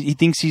 That he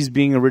thinks he's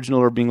being original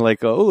or being like,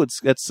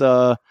 it's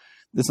a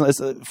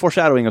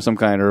foreshadowing of some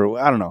kind, or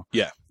I don't know.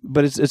 Yeah.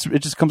 But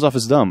it just comes off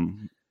as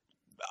dumb.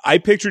 I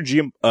pictured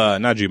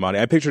not Giamatti.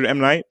 I pictured M.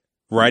 Night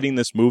writing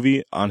this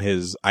movie on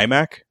his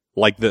iMac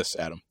like this,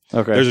 Adam.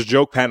 Okay. There's a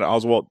joke Patton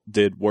Oswalt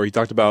did where he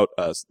talked about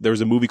there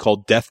was a movie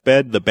called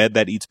Deathbed, the bed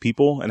that eats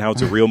people, and how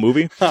it's a real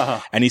movie.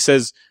 And he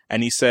says,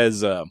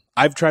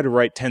 I've tried to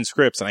write 10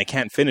 scripts and I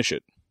can't finish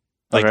it.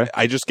 Like, okay.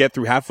 I just get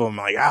through half of them.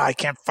 I'm like, I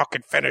can't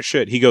fucking finish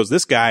it. He goes,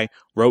 this guy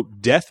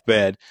wrote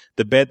Deathbed,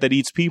 the bed that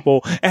eats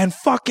people, and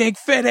fucking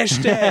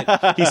finished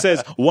it. He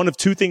says one of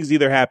two things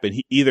either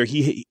happened. He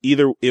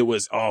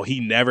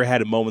never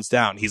had a moment's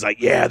doubt. He's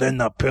like, yeah, then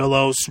the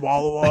pillows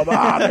swallow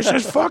him. This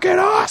is fucking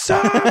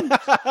awesome.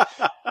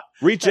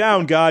 Reach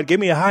down, God,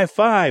 give me a high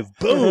five.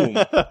 Boom.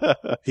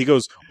 He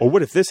goes, or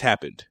what if this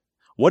happened?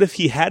 What if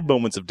he had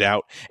moments of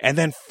doubt and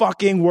then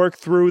fucking worked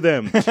through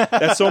them?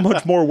 That's so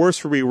much more worse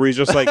for me, where he's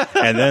just like,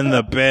 and then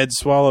the bed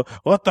swallow.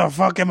 What the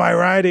fuck am I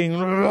writing?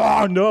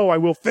 Oh, no, I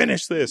will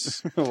finish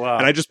this. Wow.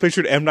 And I just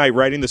pictured M. Night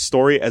writing the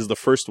story as the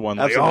first one.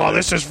 Like,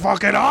 this is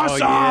fucking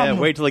awesome. Oh, yeah.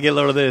 Wait till I get a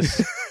load of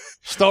this.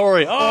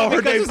 Story. Oh,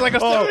 her name's like a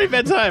story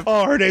bedtime.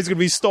 Oh, her name's going to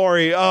be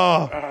Story.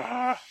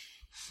 Oh.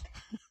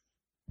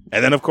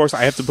 And then, of course,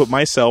 I have to put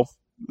myself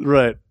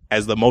right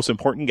as the most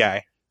important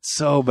guy.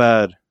 So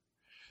bad.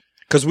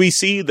 Because we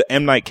see the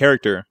M. Night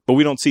character, but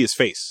we don't see his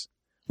face.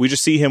 We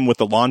just see him with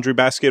the laundry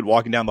basket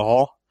walking down the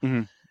hall.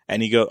 Mm-hmm.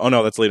 And he goes, oh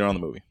no, that's later on in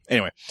the movie.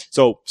 Anyway,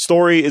 so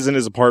Story is in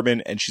his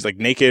apartment and she's like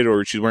naked,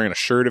 or she's wearing a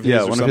shirt of his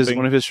or something.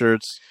 One of his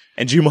shirts.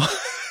 And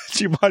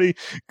Giamatti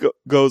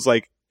goes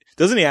like,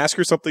 doesn't he ask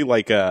her something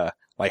like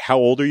how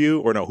old are you?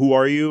 Or no, who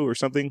are you? Or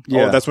something?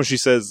 Yeah. Oh, that's when she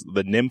says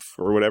the nymph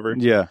or whatever.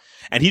 Yeah.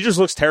 And he just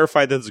looks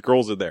terrified that this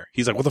girl's in there.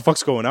 He's like, what the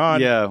fuck's going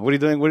on? Yeah. What are you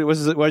doing? Why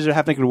is there a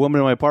half naked woman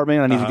in my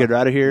apartment? I need to get her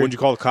out of here. When'd you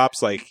call the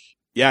cops? Like,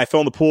 yeah, I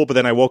fell in the pool, but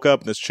then I woke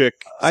up and this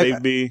chick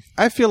saved me.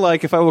 I feel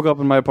like if I woke up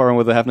in my apartment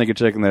with a half naked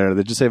chick in there,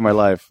 they'd just save my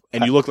life.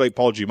 And you look like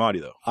Paul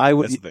Giamatti, though.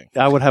 That's the thing.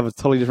 I would have a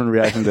totally different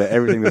reaction to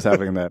everything that's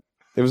happening in that.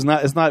 It's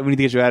not we need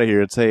to get you out of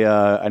here. It's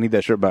I need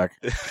that shirt back.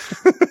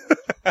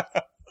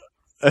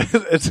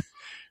 It's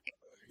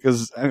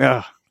because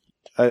I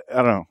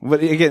don't know,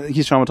 but again,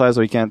 he's traumatized,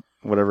 so he can't.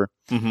 Whatever.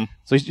 Mm-hmm.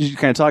 So he's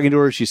kind of talking to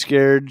her. She's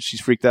scared.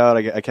 She's freaked out.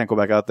 I can't go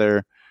back out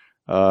there.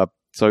 So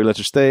he lets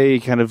her stay.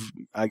 Kind of.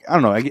 I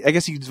don't know. I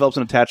guess he develops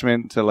an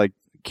attachment to like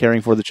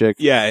caring for the chick.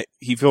 Yeah,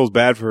 he feels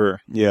bad for her.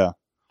 Yeah.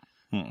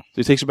 So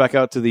he takes her back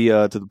out to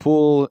the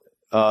pool.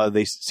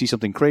 They see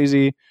something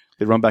crazy.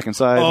 They run back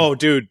inside. Oh,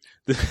 dude.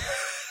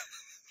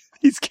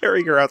 He's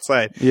carrying her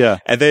outside. Yeah.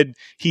 And then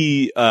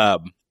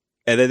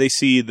they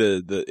see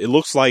it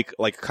looks like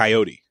a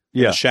coyote.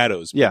 Yeah. In the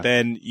shadows. Yeah. But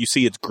then you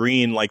see it's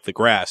green like the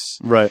grass.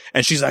 Right.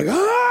 And she's like,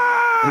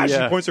 ah! Yeah.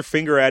 She points her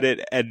finger at it,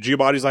 and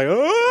Giamatti's like,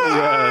 ah!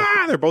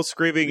 Yeah. They're both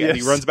screaming, and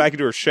he runs back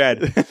into her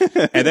shed.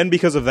 And then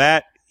because of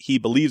that, he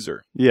believes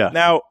her. Yeah.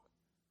 Now,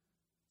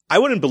 I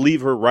wouldn't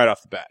believe her right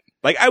off the bat.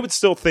 Like, I would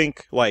still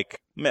think, like,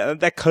 man,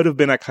 that could have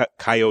been a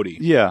coyote.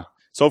 Yeah.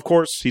 So, of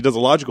course, he does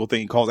a logical thing.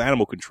 He calls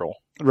animal control.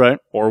 Right.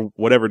 Or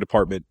whatever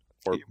department.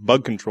 Or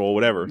bug control,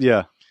 whatever.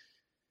 Yeah.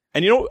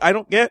 And you know what I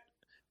don't get?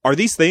 Are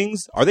these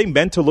things, are they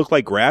meant to look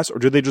like grass, or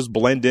do they just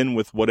blend in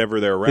with whatever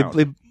they're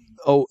around?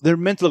 They're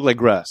meant to look like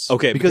grass.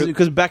 Okay.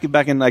 Because back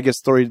in, I guess,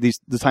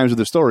 the times of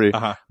the story,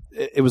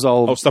 it was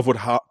all... Oh, stuff would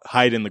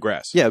hide in the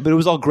grass. Yeah, but it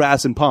was all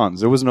grass and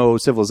ponds. There was no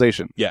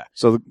civilization. Yeah.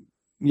 So,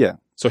 yeah.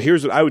 So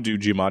here's what I would do,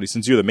 Giamatti,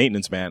 since you're the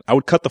maintenance man. I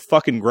would cut the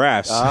fucking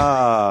grass.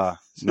 Ah,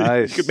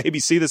 nice. You could maybe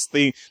see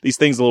these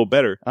things a little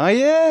better. Oh,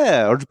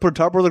 yeah. Or just put a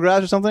tarp over the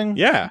grass or something?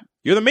 Yeah.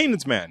 You're the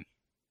maintenance man.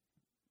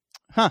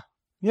 Huh.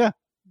 Yeah.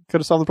 Could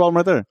have solved the problem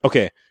right there.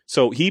 Okay.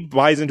 So he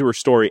buys into her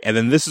story, and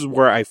then this is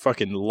where I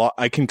fucking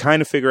I can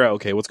kind of figure out,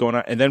 okay, what's going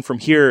on. And then from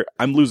here,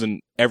 I'm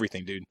losing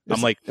everything, dude.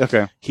 I'm like,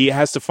 okay. He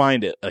has to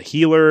find a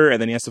healer,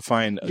 and then he has to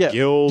find a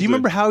guild. Do you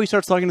remember how he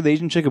starts talking to the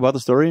Asian chick about the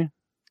story?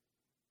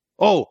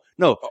 Oh,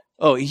 no.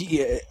 Oh,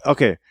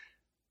 okay.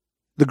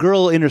 the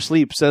girl in her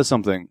sleep says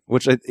something,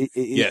 which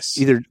Yes.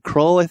 either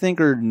Krull, I think,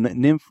 or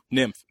Nymph.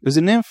 Nymph. Is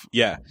it Nymph?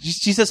 Yeah.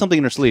 She says something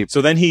in her sleep.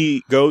 So then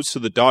he goes to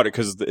the daughter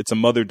because it's a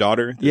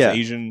mother-daughter. Yeah.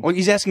 Asian. Well,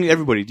 he's asking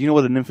everybody, do you know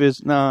what a nymph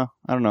is? Nah,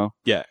 I don't know.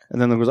 Yeah. And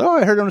then the girl goes, oh,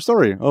 I heard it on a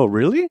story. Oh,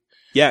 really?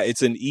 Yeah,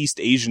 it's an East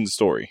Asian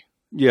story.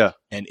 Yeah.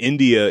 And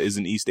India is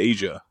in East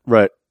Asia.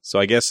 Right. So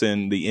I guess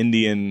in the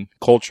Indian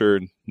culture,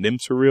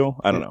 nymphs are real.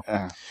 I don't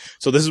know.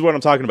 So this is what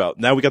I'm talking about.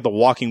 Now we got the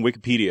walking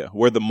Wikipedia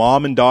where the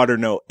mom and daughter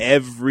know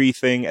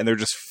everything and they're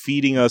just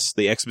feeding us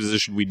the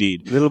exposition we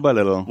need. Little by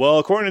little. Well,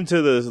 according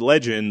to the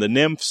legend, the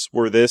nymphs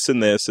were this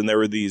and this, and there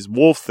were these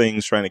wolf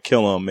things trying to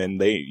kill them,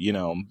 and they,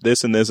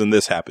 this and this and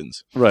this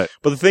happens. Right.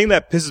 But the thing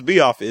that pisses me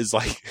off is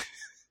like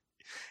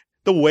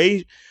the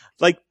way,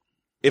 like,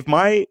 if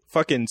my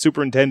fucking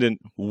superintendent,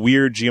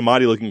 weird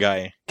Giamatti looking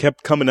guy,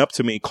 kept coming up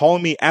to me,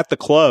 calling me at the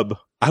club,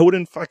 I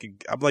wouldn't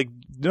I'm like,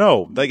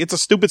 no, like, it's a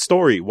stupid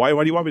story. Why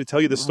do you want me to tell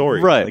you this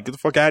story? Right. Like, get the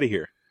fuck out of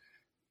here.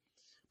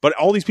 But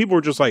all these people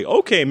were just like,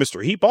 okay,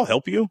 Mr. Heap, I'll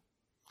help you.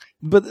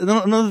 But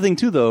another thing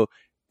too, though,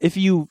 if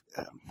you,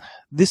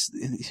 this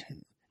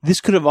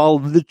could have all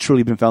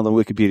literally been found on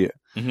Wikipedia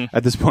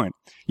at this point.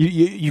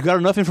 You got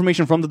enough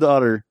information from the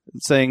daughter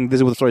saying this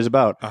is what the story's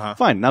about.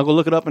 Fine. Now go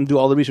look it up and do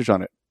all the research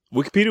on it.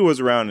 Wikipedia was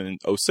around in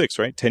 2006,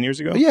 right? 10 years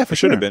ago? Yeah, for It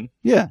should sure. have been.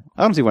 Yeah.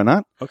 I don't see why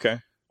not. Okay.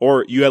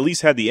 Or you at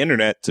least had the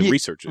internet to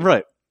research it.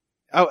 Right.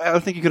 I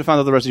think you could have found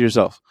out the rest of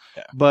yourself.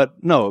 Yeah. But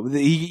no,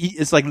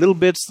 it's like little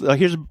bits.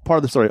 Here's part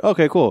of the story.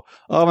 Okay, cool.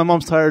 Oh, my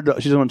mom's tired.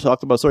 She doesn't want to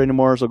talk about the story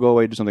anymore, so go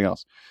away, do something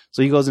else.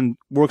 So he goes and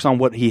works on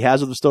what he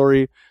has of the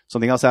story.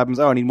 Something else happens.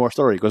 Oh, I need more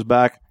story. Goes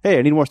back. Hey,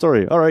 I need more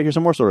story. All right, here's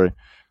some more story.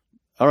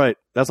 All right,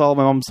 that's all.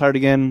 My mom's tired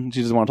again.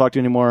 She doesn't want to talk to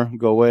you anymore.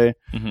 Go away.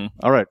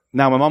 All right.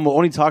 Now, my mom will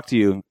only talk to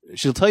you.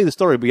 She'll tell you the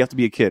story, but you have to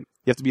be a kid.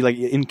 You have to be like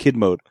in kid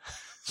mode.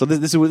 So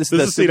this is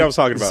the scene I was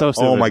talking about. So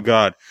oh my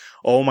god.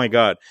 Oh my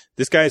god.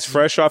 This guy is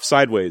fresh off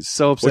Sideways.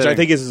 So upsetting. Which I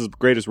think is his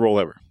greatest role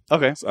ever.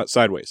 Okay.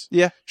 Sideways.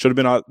 Yeah. Should have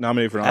been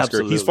nominated for an Oscar.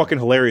 Absolutely. He's fucking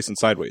hilarious in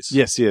Sideways.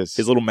 Yes, he is.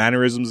 His little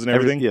mannerisms and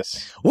everything.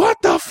 Yes. What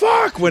the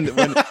fuck? When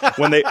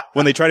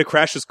they try to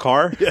crash his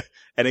car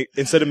and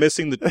instead of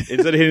hitting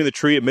the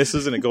tree, it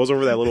misses and it goes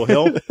over that little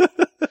hill.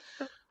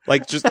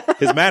 Like, just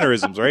his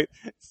mannerisms, right?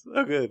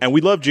 So good. And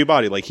we love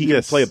Giamatti. Like, he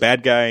can play a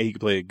bad guy. He can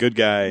play a good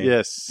guy.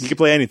 Yes. He can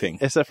play anything.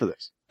 Except for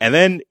this. And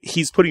then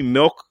he's putting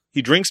milk.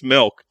 He drinks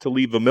milk to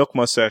leave a milk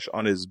mustache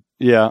on his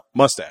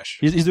mustache.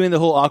 He's doing the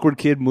whole awkward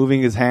kid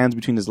moving his hands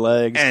between his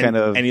legs.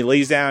 And he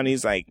lays down and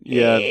he's like,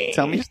 yeah,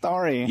 tell me a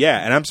story. Yeah,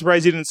 and I'm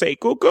surprised he didn't say,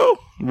 cuckoo.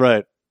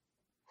 Right.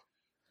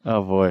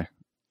 Oh, boy.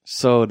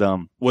 So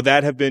dumb. Would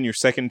that have been your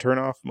second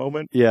turnoff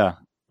moment? Yeah.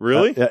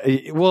 Really?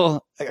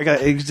 Well,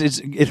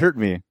 it hurt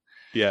me.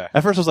 Yeah.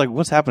 At first I was like,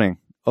 what's happening?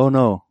 Oh,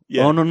 no.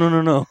 Yeah. Oh,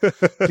 no.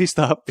 Please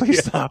stop.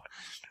 Please stop.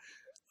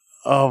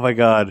 Oh, my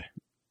God.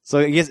 So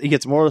he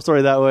gets more of the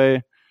story that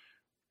way.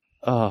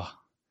 Oh.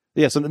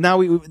 Yeah, so now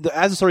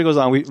as the story goes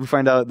on, we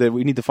find out that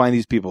we need to find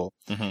these people.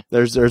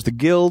 There's the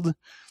guild,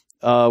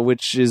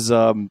 which is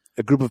a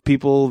group of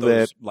people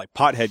Those, like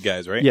pothead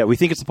guys, right? Yeah, we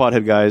think it's the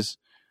pothead guys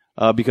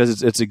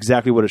because it's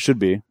exactly what it should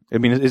be. I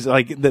mean, it's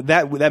like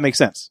that makes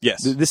sense.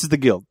 Yes. This is the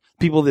guild.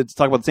 People that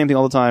talk about the same thing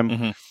all the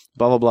time,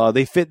 blah, blah, blah.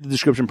 They fit the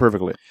description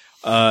perfectly.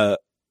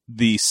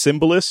 The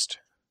symbolist,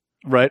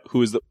 right?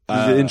 Who is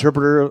the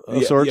interpreter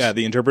of sorts? Yeah,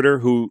 the interpreter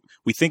who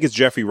we think is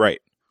Jeffrey Wright.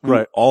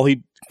 Right.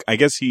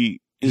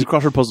 He's a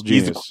crossword puzzle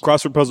genius. He's a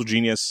crossword puzzle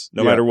genius.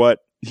 No matter what,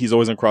 he's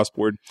always on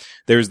crossword.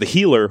 There's the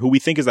healer, who we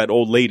think is that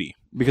old lady.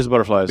 Because of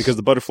butterflies. Because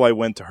the butterfly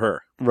went to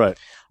her. Right.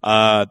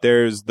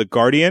 There's the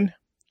guardian,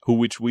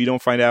 which we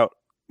don't find out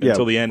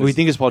until the end. We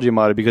think it's Paul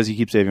Giamatti because he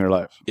keeps saving her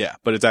life. Yeah,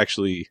 but it's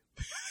actually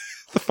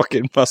the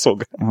fucking muscle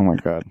guy. Oh my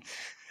god.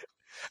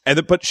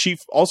 But she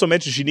also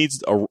mentioned she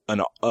needs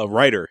a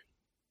writer.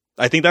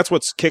 I think that's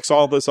what kicks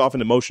all this off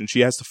into motion. She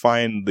has to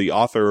find the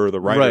author or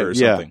the writer or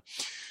something.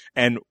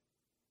 And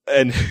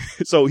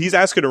so he's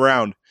asking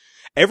around.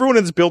 Everyone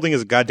in this building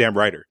is a goddamn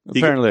writer.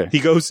 Apparently. He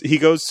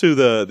goes to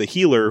the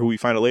healer, who we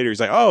find out later. He's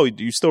like, "Oh,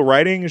 you still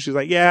writing?" And she's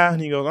like, "Yeah."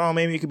 And he goes, "Oh,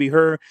 maybe it could be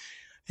her."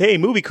 "Hey,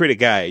 movie critic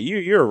guy,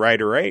 you're a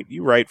writer, right?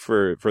 You write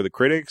for the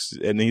critics."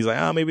 And he's like,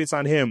 "Oh, maybe it's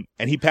on him."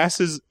 And he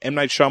passes M.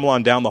 Night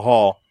Shyamalan down the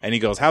hall, and he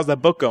goes, "How's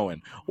that book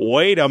going?"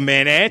 "Wait a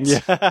minute."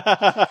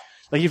 Yeah.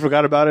 Like he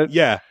forgot about it?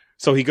 Yeah.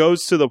 So he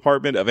goes to the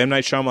apartment of M.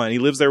 Night Shyamalan, and he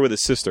lives there with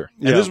his sister.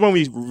 And this is when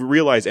we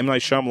realize M.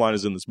 Night Shyamalan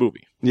is in this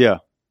movie. Yeah.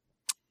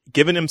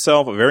 Given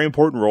himself a very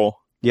important role.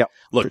 Yeah.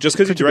 Look, just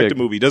because you direct a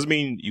movie doesn't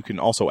mean you can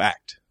also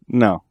act.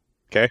 No.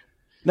 Okay?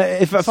 Now,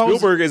 if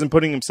Spielberg isn't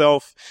putting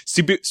himself...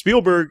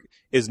 Spielberg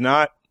is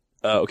not...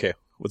 okay,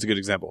 what's a good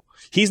example?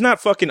 He's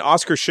not fucking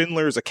Oscar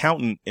Schindler's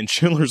accountant in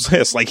Schindler's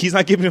List. Like, he's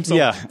not giving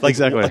himself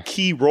exactly. a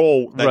key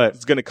role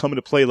that's going to come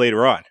into play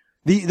later on.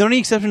 The only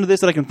exception to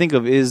this that I can think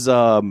of is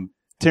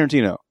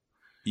Tarantino.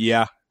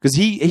 Yeah. Because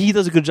he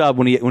does a good job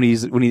when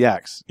he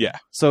acts. Yeah.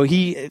 So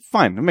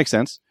fine, it makes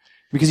sense.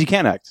 Because he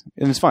can act,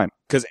 and it's fine.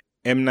 Because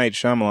M. Night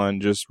Shyamalan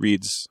just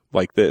reads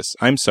like this.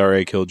 "I'm sorry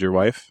I killed your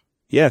wife.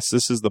 Yes,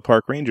 this is the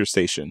park ranger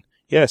station.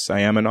 yes, I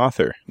am an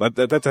author.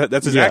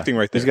 That's his acting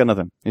right there. He's got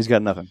nothing. He's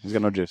got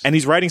no juice. And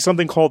he's writing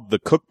something called The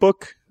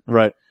Cookbook.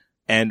 Right.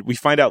 And we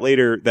find out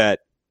later that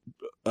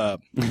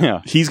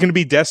he's going to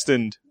be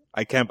destined.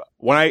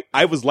 When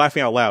I was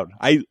laughing out loud.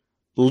 I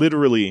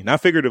literally,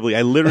 not figuratively,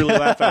 I literally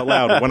laughed out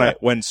loud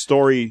when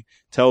Story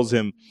tells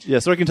him. Yeah,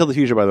 Story can tell the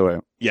future, by the way.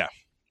 Yeah.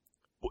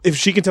 If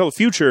she can tell the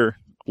future,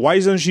 why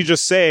doesn't she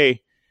just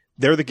say,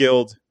 they're the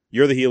guild,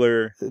 you're the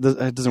healer.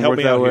 It doesn't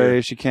work that way.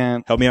 Here. She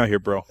can't. Help me out here,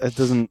 bro. It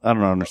doesn't. I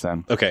don't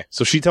understand. Okay,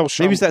 so she tells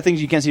Sean. Maybe it's that thing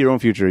you can't see your own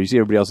future. You see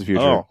everybody else's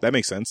future. Oh, that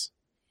makes sense.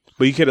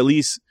 But you could at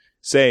least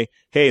say,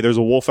 hey, there's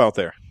a wolf out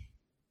there.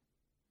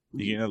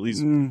 You can at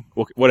least,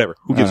 whatever.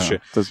 Who gives a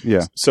shit?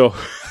 Yeah. So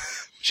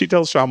she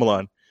tells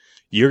Shyamalan,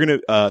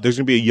 there's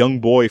gonna be a young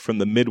boy from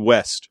the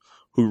Midwest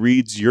who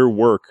reads your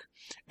work,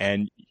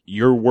 and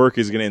your work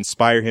is gonna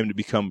inspire him to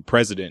become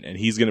president, and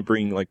he's gonna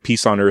bring like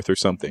peace on earth or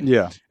something.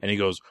 Yeah. And he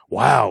goes,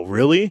 wow,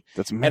 really?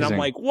 That's amazing. And I'm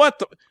like, what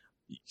the?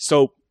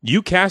 So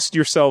you cast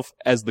yourself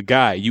as the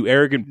guy, you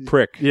arrogant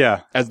prick.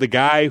 Yeah. As the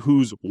guy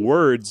whose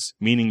words,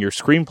 meaning your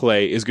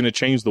screenplay, is gonna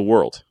change the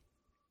world.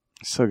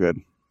 So good.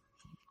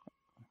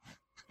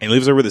 And he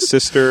lives there with his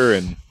sister,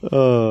 and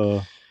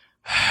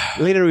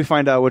later we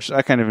find out, which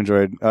I kind of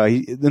enjoyed.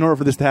 In order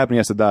for this to happen, he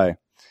has to die.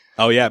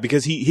 Oh yeah,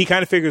 because he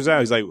kind of figures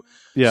out. He's like,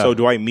 yeah. So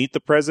do I meet the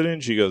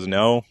president? She goes,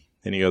 no.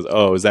 And he goes,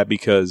 oh, is that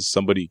because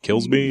somebody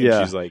kills me? Yeah.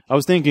 And she's like, I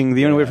was thinking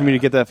the only way for me to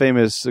get that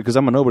famous, because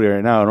I'm a nobody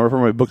right now. In order for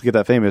my book to get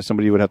that famous,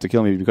 somebody would have to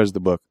kill me because of the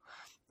book.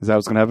 Is that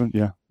what's going to happen?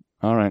 Yeah.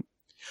 All right.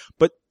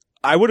 But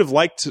I would have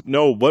liked to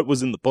know what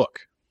was in the book.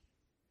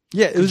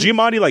 Yeah,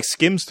 Giamatti like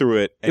skims through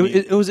it. And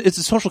it's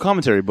a social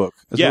commentary book.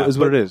 Is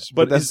what it is.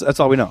 But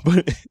that's all we know.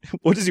 But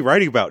what is he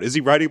writing about? Is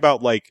he writing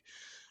about like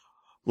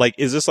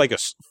is this like a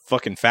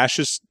fucking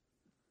fascist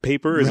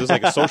paper? Is this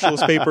like a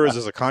socialist paper? Is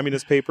this a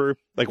communist paper?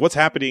 Like what's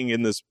happening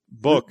in this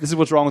book? This is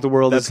what's wrong with the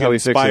world. That's how we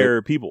fix it.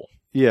 Inspire people.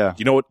 Yeah.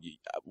 You know what?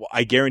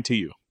 I guarantee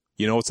you.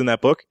 You know what's in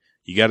that book?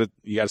 You gotta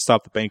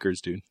stop the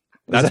bankers, dude.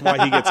 That's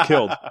why he gets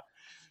killed.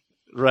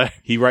 Right.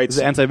 He writes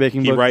the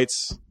anti-baking book. He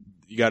writes.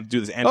 You got to do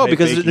this anti-baking. Oh,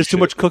 because there's too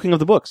much cooking of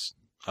the books.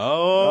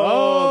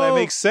 Oh, that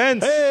makes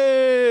sense.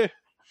 Hey.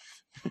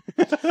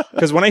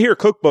 Because when I hear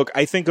cookbook,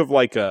 I think of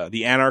like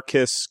the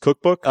Anarchist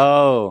cookbook.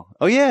 Oh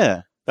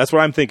yeah. That's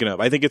what I'm thinking of.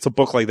 I think it's a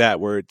book like that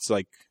where it's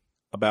like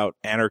about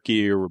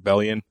anarchy or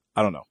rebellion.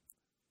 I don't know.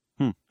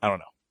 I don't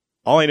know.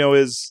 All I know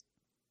is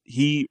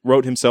he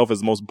wrote himself as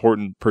the most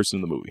important person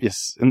in the movie.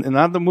 Yes, and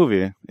not the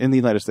movie, in the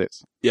United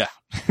States. Yeah,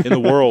 in the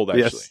world,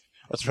 actually. Yes,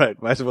 that's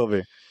right. Might as well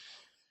be.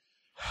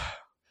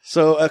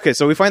 So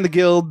we find the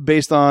guild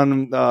based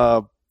on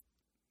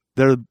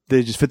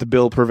they just fit the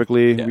bill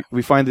perfectly. Yeah.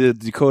 We find the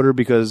decoder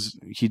because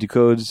he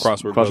decodes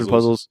crossword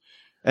puzzles.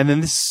 And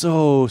then this is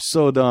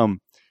so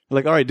dumb. We're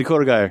like, all right,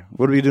 decoder guy,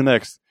 what do we do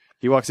next?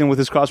 He walks in with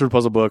his crossword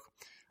puzzle book.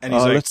 And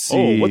he's like, let's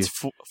see. what's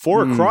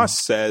four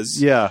across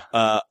says? Yeah.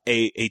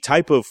 A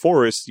type of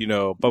forest,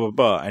 blah, blah,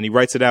 blah. And he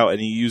writes it out and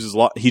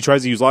he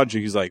tries to use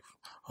logic. He's like,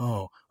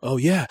 oh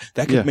yeah,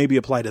 that could maybe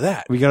apply to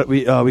that. We got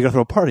to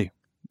throw a party.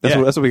 That's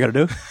what we got to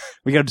do.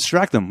 We got to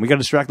distract them. We got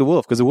to distract the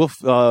wolf because the wolf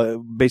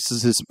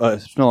bases his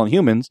smell on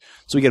humans.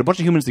 So we get a bunch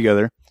of humans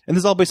together, and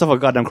this is all based off a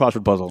goddamn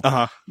crossword puzzle.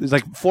 There's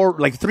like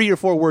 3 or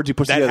 4 words you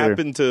put together. That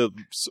happened to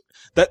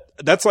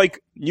that's like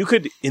you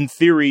could in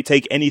theory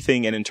take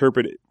anything and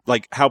interpret it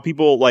like how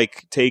people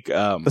like take.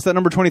 That's that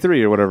number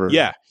 23 or whatever.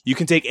 Yeah, you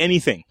can take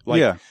anything.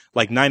 Like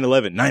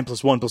 9/11. 9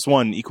 + 1 +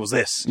 1 =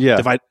 this. Yeah.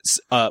 Divide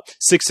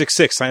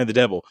 666. Sign of the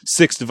devil.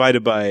 6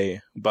 divided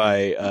by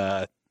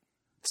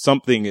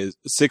something is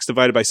 6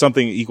 divided by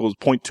something equals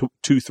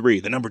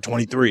 0.23, the number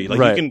 23. Like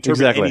you can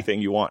interpret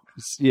anything you want.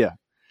 Yeah.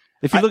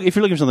 If you're looking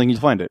for something, you'll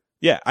find it.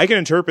 Yeah, I can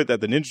interpret that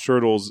the Ninja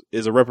Turtles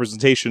is a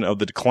representation of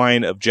the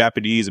decline of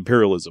Japanese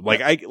imperialism.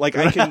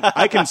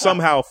 I can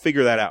somehow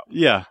figure that out.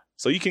 Yeah.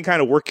 So you can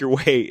kind of work your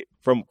way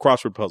from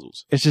crossword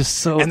puzzles. It's just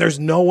so and there's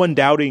no one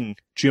doubting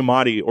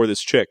Giamatti or this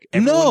chick.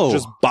 Everyone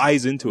just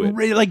buys into it.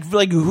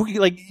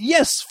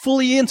 Yes,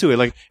 fully into it.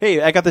 Like,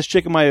 hey, I got this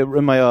chick in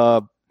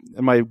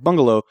my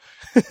bungalow.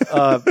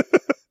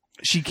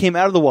 She came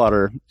out of the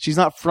water. She's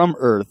not from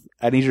Earth.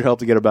 I need your help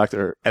to get her back to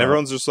Earth. And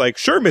everyone's just like,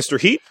 sure, Mr.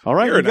 Heat. All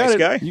right. You're a nice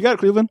guy. You got it,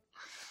 Cleveland.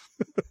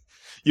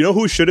 You know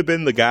who should have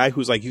been the guy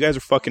who's like, you guys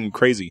are fucking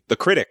crazy? The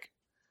critic.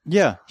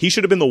 Yeah. He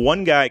should have been the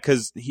one guy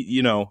because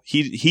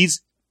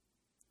he's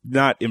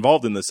not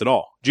involved in this at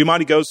all.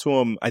 Giamatti goes to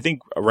him, I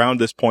think, around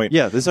this point.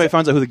 Yeah, this is how he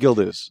finds out who the guild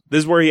is. This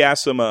is where he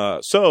asks him,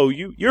 so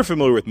you're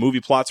familiar with movie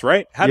plots,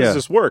 right? How does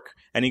this work?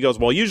 And he goes,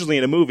 well, usually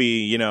in a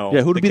movie,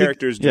 who'd the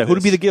characters do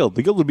who'd be the guild?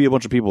 The guild would be a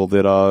bunch of people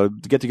that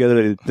get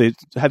together, they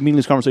have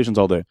meaningless conversations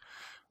all day.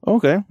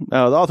 Okay. The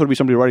author would be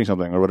somebody writing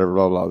something or whatever,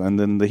 blah, blah, blah. And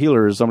then the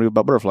healer is somebody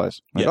about butterflies.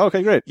 Like,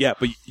 okay, great. Yeah,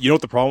 but you know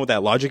what the problem with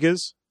that logic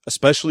is?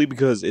 Especially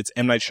because it's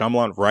M. Night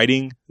Shyamalan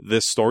writing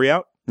this story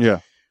out. Yeah.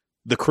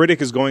 The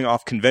critic is going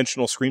off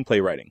conventional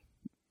screenplay writing.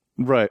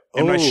 Right.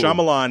 M. Night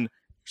Shyamalan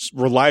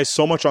relies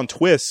so much on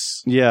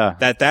twists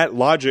that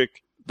logic,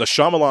 the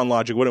Shyamalan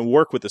logic, wouldn't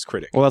work with this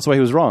critic. Well, that's why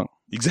he was wrong.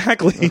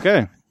 Exactly.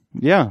 Okay.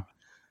 Yeah.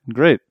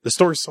 Great. The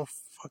story's so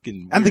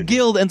fucking And the weird.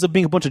 guild ends up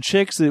being a bunch of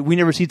chicks that we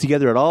never see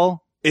together at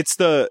all.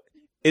 The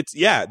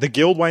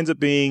guild winds up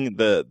being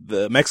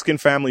the Mexican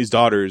family's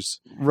daughters,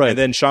 Right. and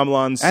then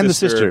Shyamalan's And the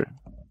sister.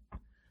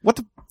 What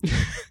the?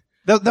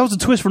 that was a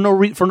twist for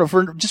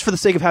just for the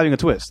sake of having a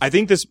twist. I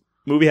think this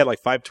movie had like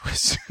 5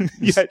 twists.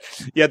 you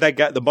had that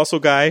guy, the muscle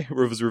guy,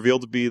 was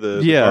revealed to be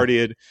the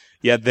guardian.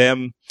 You had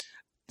them.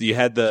 You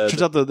had the.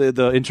 Turns out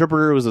the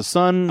interpreter was the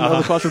son of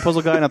the crossword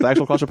puzzle guy, not the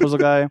actual crossword puzzle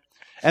guy.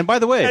 And by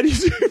the way,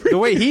 the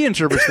way he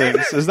interprets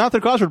things is not the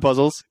crossword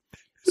puzzles.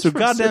 So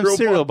goddamn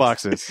cereal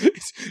boxes.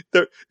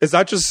 It's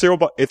not just cereal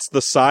box. It's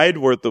the side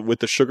with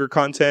the sugar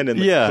content and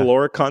the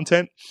caloric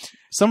content.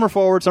 Some are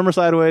forward, some are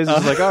sideways.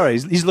 It's like, all right,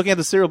 he's looking at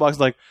the cereal box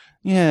like,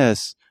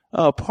 yes,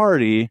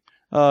 party,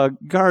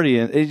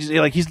 guardian.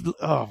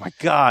 Oh my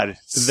god.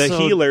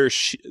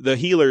 The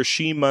healer,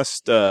 she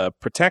must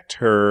protect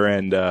her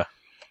and.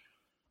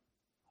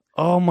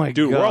 Oh my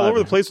dude, god, we're all over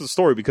the place with the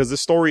story because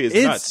this story is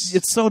nuts.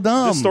 It's so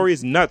dumb. This story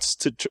is nuts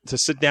to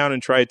sit down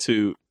and try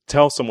to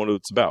tell someone what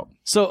it's about.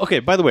 So, okay,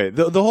 by the way,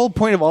 the whole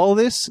point of all of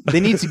this, they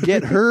need to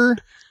get her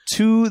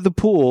to the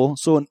pool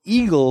so an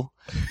eagle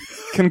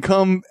can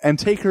come and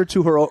take her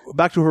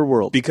back to her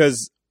world.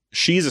 Because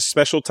she's a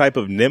special type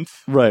of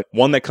nymph. Right.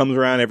 One that comes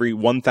around every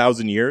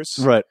 1,000 years.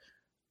 Right.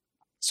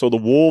 So the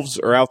wolves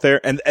are out there,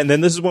 and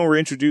then this is when we're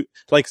introduced.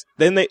 Like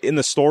then in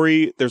the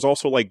story, there's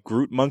also like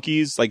Groot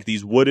monkeys, like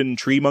these wooden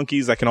tree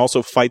monkeys that can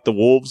also fight the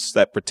wolves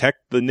that protect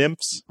the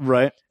nymphs.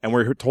 Right. And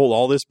we're told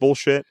all this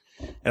bullshit,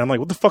 and I'm like,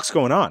 what the fuck's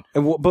going on?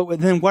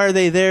 But then why are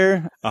they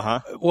there?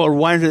 Well,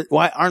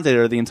 why aren't they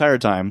there the entire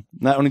time?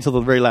 Not only until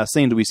the very last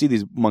scene do we see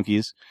these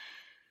monkeys.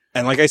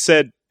 And like I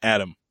said,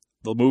 Adam,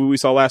 the movie we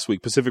saw last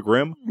week, Pacific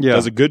Rim,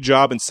 does a good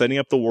job in setting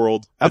up the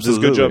world.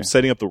 Absolutely. Does a good job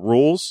setting up the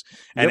rules.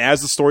 And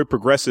as the story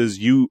progresses,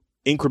 you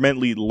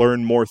incrementally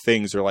learn more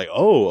things. They're like,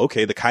 oh,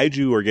 okay, the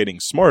kaiju are getting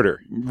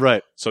smarter.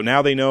 Right. So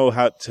now they know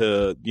how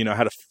to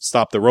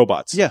stop the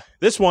robots. Yeah.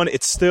 This one,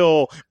 it's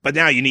still, but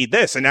now you need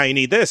this, and now you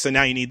need this, and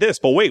now you need this.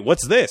 But wait,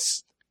 what's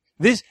this?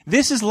 This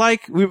is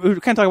like, we kind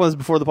of talked about this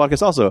before the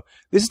podcast also.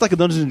 This is like a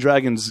Dungeons and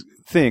Dragons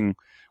thing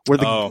where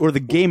the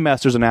game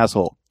master's an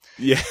asshole.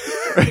 Yeah.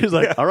 He's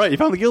like, all right, you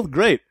found the guild?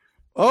 Great.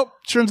 Oh,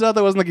 turns out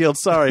that wasn't the guild.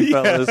 Sorry,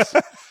 fellas.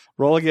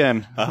 Roll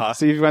again.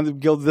 See if you find the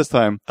guild this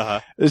time.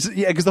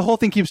 Because the whole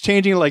thing keeps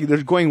changing. Like,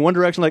 they're going one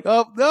direction, like,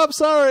 oh,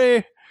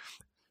 sorry.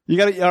 You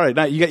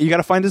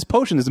gotta find this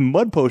potion, this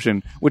mud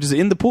potion, which is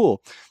in the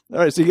pool. All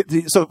right,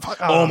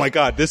 oh my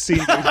god, this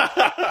scene.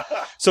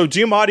 So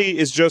Giamatti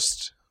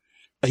is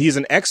he's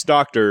an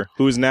ex-doctor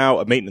who is now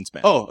a maintenance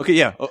man. Oh, okay,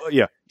 yeah.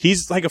 Yeah.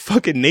 He's like a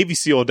fucking Navy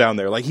SEAL down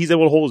there. Like, he's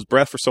able to hold his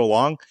breath for so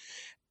long.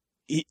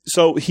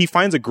 So he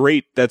finds a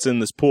grate that's in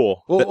this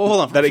pool. Well,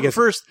 hold on.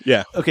 First,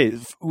 yeah. Okay,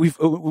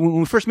 when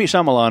we first meet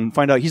Shyamalan,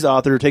 find out he's the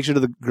author, takes her to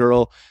the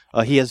girl.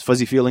 He has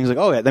fuzzy feelings. Like,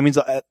 oh, yeah, that means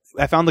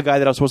I found the guy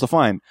that I was supposed to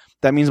find.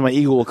 That means my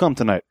eagle will come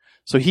tonight.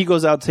 So he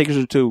goes out, takes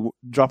her to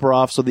drop her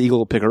off so the eagle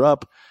will pick her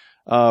up.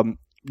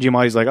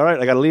 Giamatti's like, all right,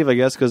 I got to leave, I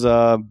guess, because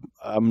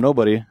I'm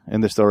nobody in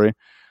this story.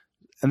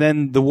 And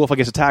then the wolf, I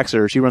guess, attacks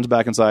her. She runs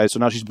back inside, so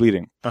now she's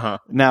bleeding.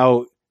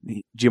 Now,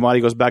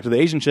 Giamatti goes back to the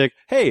Asian chick.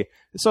 Hey,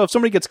 so if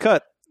somebody gets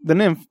cut, the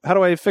nymph, how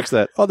do I fix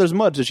that? Oh, there's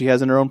mud that she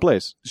has in her own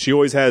place. She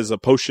always has a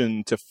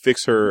potion to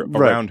fix her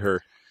around her.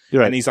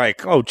 Right. And he's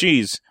like, oh,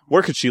 geez,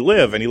 where could she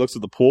live? And he looks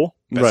at the pool.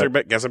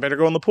 Guess I better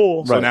go in the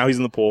pool. So now he's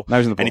in the pool.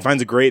 And he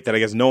finds a grate that I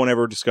guess no one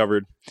ever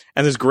discovered.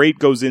 And this grate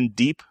goes in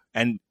deep,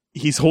 and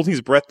he's holding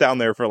his breath down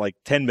there for like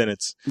 10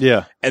 minutes.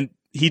 Yeah. And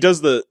he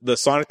does the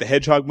Sonic the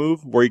Hedgehog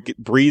move where he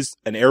breathes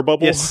an air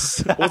bubble.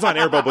 Yes. Well, it's not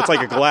an air bubble. It's like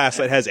a glass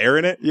that has air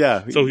in it.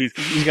 Yeah. So he's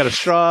got a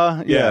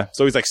straw. Yeah.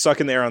 So he's like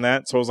sucking the air on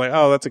that. So I was like,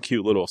 oh, that's a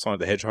cute little Sonic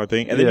the Hedgehog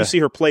thing. And then you see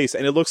her place,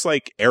 and it looks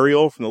like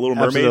Ariel from The Little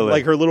Mermaid. Absolutely.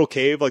 Like her little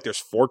cave, like there's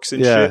forks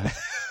and shit.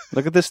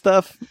 Look at this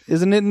stuff.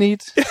 Isn't it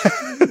neat?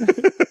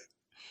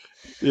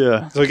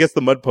 Yeah. So he gets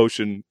the mud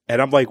potion,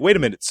 and I'm like, wait a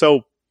minute.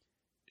 So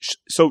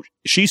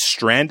she's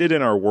stranded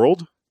in our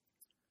world?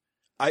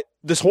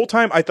 This whole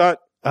time I thought,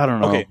 I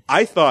don't know. Okay,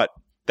 I thought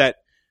that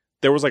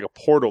there was like a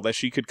portal that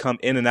she could come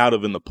in and out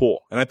of in the pool.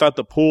 And I thought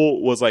the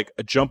pool was like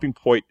a jumping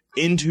point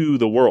into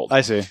the world.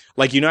 I see.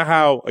 Like, you know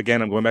how, again,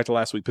 I'm going back to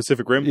last week,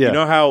 Pacific Rim? Yeah. You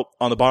know how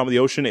on the bottom of the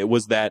ocean it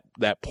was that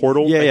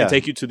portal that can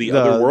take you to the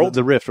other world?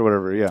 The rift or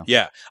whatever, yeah.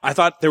 Yeah. I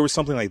thought there was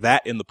something like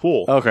that in the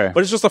pool. Okay.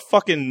 But it's just a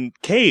fucking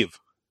cave.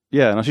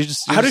 Yeah, no, she's just...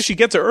 How does she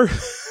get to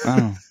Earth? I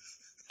don't know.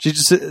 She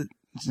just...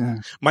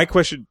 My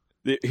question...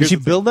 Did she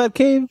build that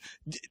cave?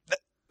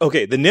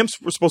 Okay, the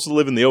nymphs were supposed to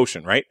live in the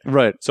ocean, right?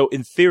 Right. So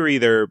in theory,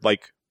 they're like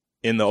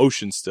in the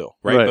ocean still,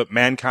 right? But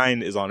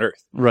mankind is on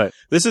Earth. Right.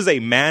 This is a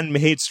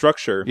man-made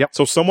structure. Yep.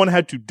 So someone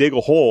had to dig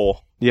a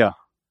hole. Yeah.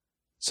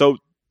 So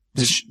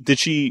did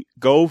she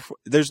go?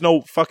 There's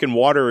no fucking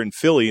water in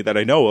Philly that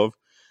I know of.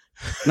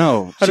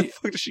 No. How the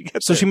fuck did she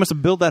get So there? she must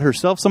have built that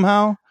herself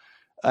somehow.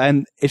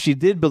 And if she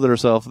did build it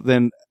herself,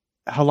 then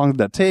how long did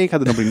that take? How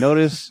did nobody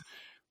notice?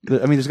 I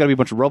mean, there's got to be a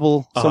bunch of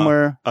rubble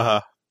somewhere.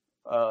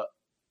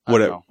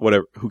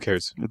 Whatever. Who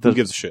cares? Who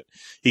gives a shit?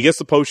 He gets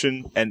the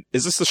potion, and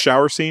is this the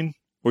shower scene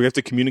where you have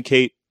to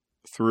communicate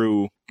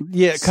through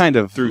Yeah, kind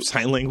of. through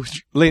sign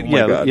language. Late, Oh my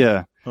yeah, God.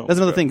 yeah. Oh That's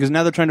my another God. thing, because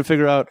now they're trying to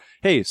figure out,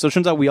 hey, so it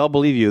turns out we all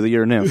believe you that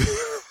you're a nymph.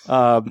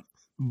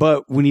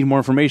 But we need more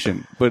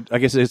information. But I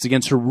guess it's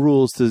against her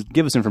rules to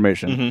give us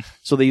information. Mhm.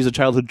 So they use a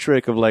childhood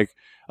trick of like,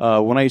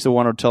 when I used to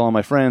want to tell all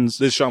my friends,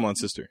 This is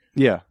Shyamalan's sister.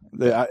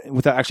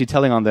 without actually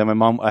telling on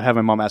them, I have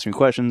my mom asking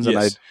questions, and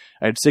Yes.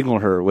 I'd signal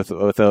her with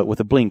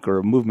a blink or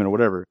a movement or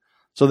whatever.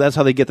 So that's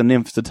how they get the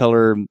nymph to tell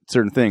her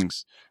certain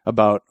things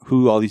about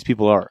who all these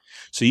people are.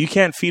 So you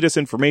can't feed us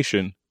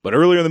information. But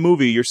earlier in the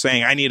movie, you're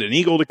saying, I need an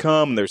eagle to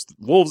come. There's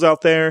wolves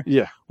out there.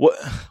 Yeah.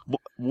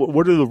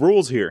 What are the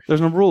rules here?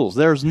 There's no rules.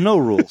 There's no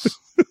rules.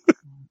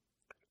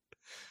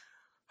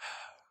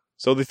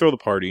 So they throw the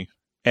party.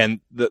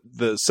 And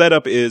the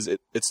setup is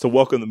it's to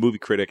welcome the movie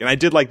critic. And I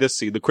did like this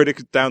scene. The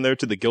critic down there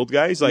to the guild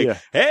guy. He's like, Yeah.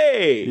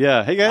 hey,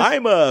 Yeah. Hey, guys.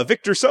 I'm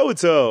Victor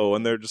so-and-so.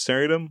 And they're just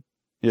staring at him.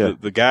 Yeah.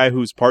 The guy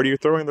whose party you're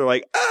throwing, they're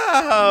like,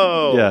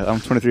 oh. Yeah, I'm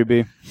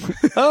 23B.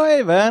 Oh,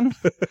 hey, man.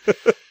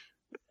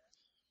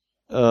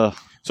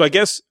 So I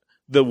guess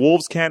the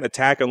wolves can't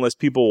attack unless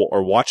people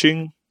are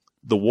watching.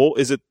 The wolf,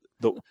 is it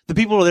the... The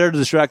people are there to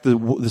distract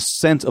the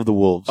scent of the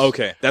wolves.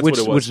 Okay, that's which,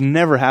 what it was. Which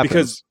never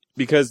happens.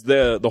 Because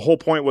the whole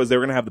point was they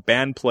were going to have the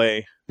band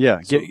play. Yeah,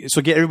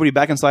 so get everybody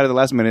back inside at the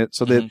last minute,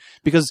 so that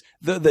because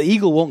the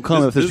eagle won't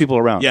come if there's people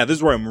around. Yeah, this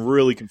is where I'm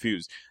really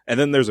confused. And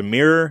then there's a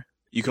mirror.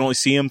 You can only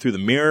see him through the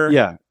mirror.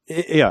 Yeah,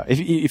 yeah.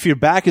 If your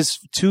back is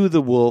to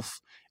the wolf,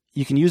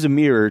 you can use a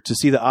mirror to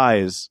see the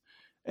eyes,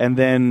 and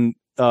then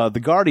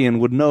the guardian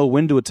would know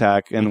when to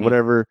attack and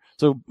whatever.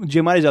 So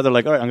Giamatti's out there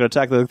like, all right, I'm going to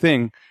attack the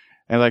thing,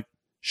 and like,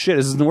 shit,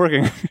 this isn't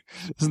working.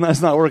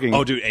 It's not working.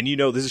 Oh, dude, and you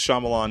know this is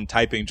Shyamalan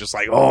typing just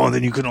like, oh, and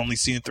then you can only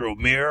see it through a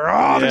mirror.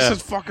 Oh, this Yeah.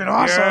 is fucking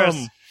awesome.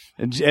 Yes.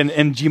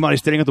 And Giamatti's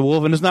staring at the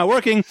wolf, and it's not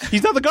working.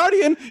 He's not the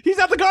guardian. He's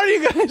not the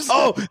guardian, guys.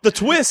 Oh, the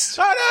twist.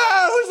 Oh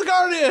no! Who's the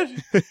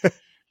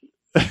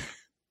guardian?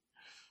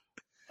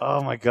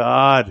 Oh my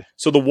god!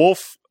 So the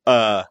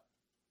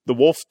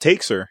wolf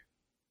takes her,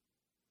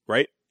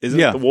 right? Isn't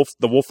Yeah. it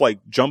the wolf like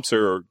jumps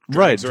her or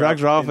Drags out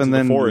her off into and the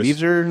then forest. leaves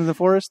her in the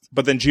forest.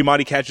 But then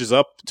Giamatti catches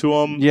up to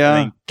him. Yeah.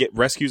 And then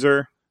rescues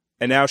her.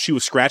 And now she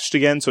was scratched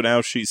again, so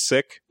now she's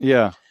sick.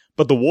 Yeah.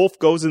 But the wolf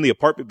goes in the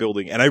apartment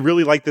building, and I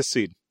really like this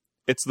scene.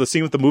 It's the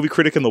scene with the movie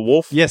critic and the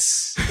wolf.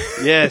 Yes.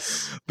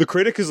 Yes. The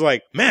critic is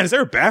like, man, is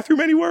there a bathroom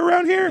anywhere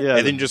around here? Yeah.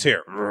 And then you just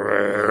hear,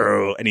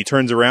 and he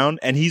turns around,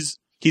 and he's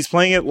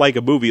playing it like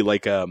a movie,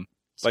 like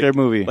Scary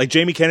movie. like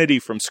Jamie Kennedy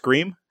from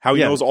Scream, how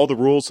he Yeah. knows all the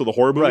rules to the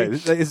horror movie. Right.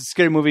 It's a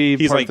scary movie.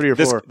 He's part like, 3 or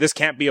 4. this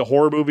can't be a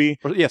horror movie.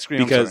 Yeah, Scream.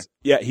 I'm Because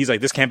sorry. he's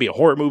like, this can't be a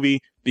horror movie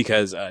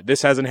because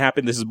this hasn't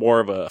happened. This is more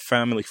of a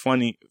family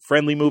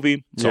friendly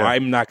movie. So Yeah.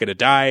 I'm not going to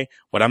die.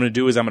 What I'm going to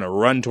do is I'm going to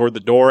run toward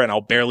the door and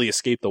I'll barely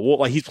escape the wolf.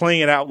 Like he's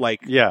playing it out like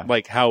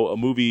how a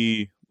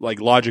movie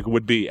like logic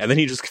would be, and then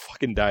he just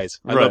fucking dies.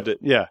 I loved it.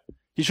 Yeah.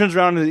 He turns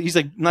around and he's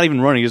like not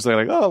even running. He's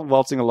like, oh,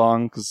 waltzing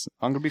along because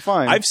I'm gonna be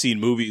fine. I've seen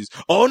movies.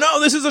 Oh no,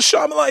 this is a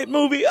Shyamalan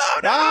movie. Oh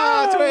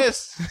no,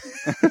 twist.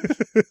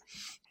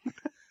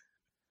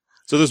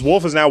 So this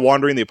wolf is now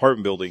wandering the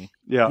apartment building.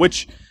 Yeah.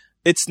 Which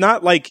it's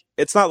not like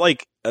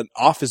an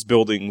office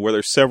building where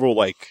there's several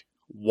like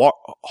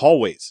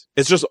hallways.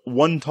 It's just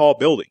one tall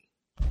building.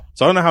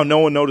 So I don't know how no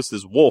one noticed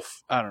this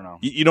wolf. I don't know.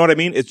 You know what I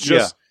mean? It's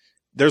just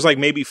there's like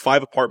maybe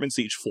 5 apartments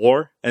each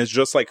floor, and it's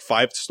just like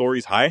 5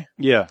 stories high.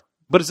 Yeah.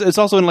 But it's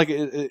also in like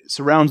it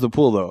surrounds the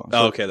pool though.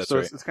 Oh, okay, that's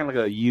right. It's kind of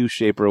like a U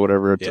shape or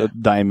whatever. It's a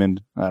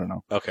diamond. I don't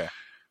know. Okay.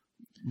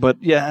 But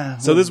yeah.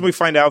 So this is when we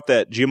find out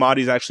that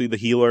Giamatti's actually the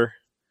healer.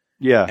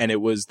 Yeah. And it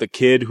was the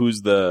kid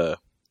who's the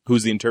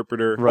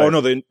interpreter. Right. Oh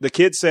no, the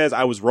kid says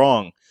I was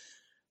wrong.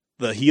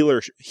 The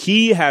healer,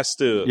 he has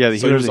to. Yeah, the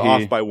so he healer's was a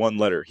off he. by one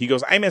letter. He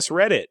goes, I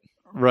misread it.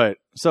 Right.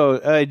 So,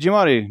 hey,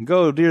 Giamatti,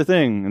 go do your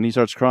thing. And he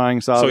starts crying,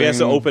 sobbing. So he has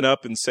to open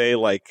up and say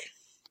like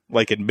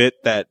admit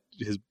that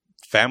his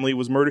family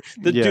was murdered.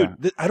 Dude,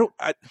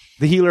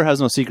 the healer has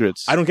no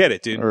secrets. I don't get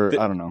it, dude. Or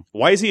I don't know.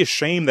 Why is he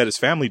ashamed that his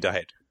family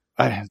died?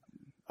 I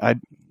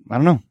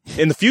don't know.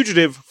 In The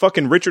Fugitive,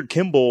 fucking Richard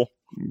Kimball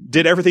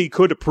did everything he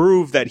could to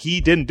prove that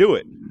he didn't do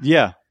it.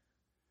 Yeah.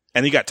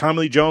 And you got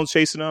Tommy Lee Jones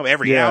chasing him,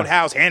 every Yeah.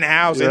 outhouse, hen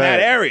house in Right. that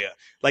area.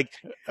 Like,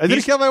 I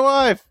didn't kill my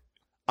wife.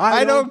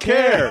 I don't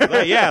care.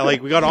 Like, yeah,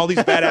 like we got all these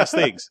badass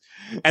things.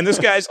 And this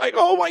guy's like,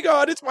 oh my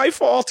God, it's my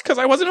fault because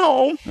I wasn't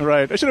home.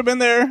 Right. I should have been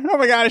there. Oh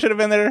my God, I should have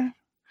been there.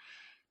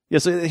 Yeah,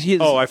 so he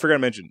is. Oh, I forgot to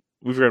mention.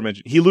 We forgot to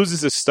mention. He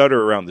loses his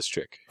stutter around this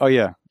chick. Oh,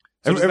 yeah.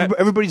 So does that-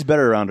 Everybody's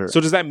better around her. So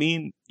does that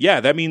mean,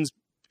 that means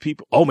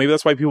people, maybe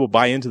that's why people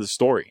buy into the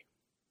story.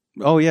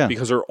 Oh, yeah.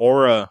 Because her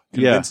aura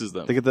convinces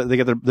them. They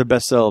get their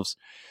best selves.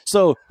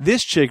 So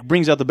this chick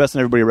brings out the best in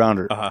everybody around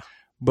her. Uh-huh.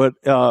 But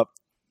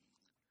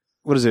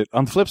what is it?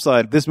 On the flip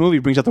side, this movie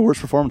brings out the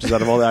worst performances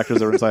out of all the actors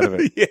that are inside of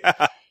it.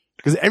 Yeah.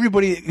 Because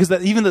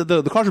even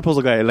the cross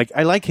proposal guy, like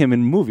I like him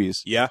in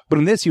movies. Yeah. But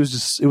in this, it was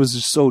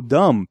just so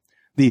dumb.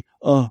 The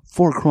 4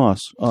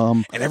 cross.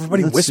 And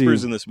everybody let's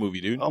whispers see. in this movie,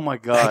 dude. Oh my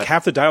God. Like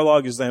half the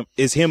dialogue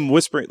is him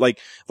whispering, like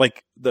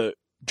the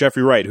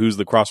Jeffrey Wright, who's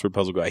the crossword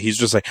puzzle guy. He's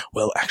just like,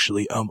 well,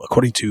 actually,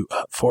 according to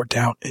 4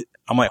 down,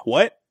 I'm like,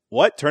 what?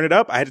 what? Turn it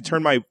up? I had to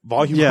turn my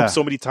volume up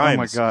so many times.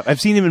 Oh my god! I've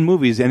seen him in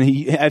movies, and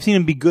I've seen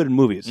him be good in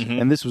movies,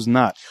 Mhm. and this was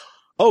not.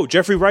 Oh,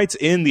 Jeffrey Wright's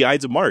in The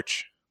Ides of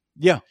March.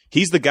 Yeah,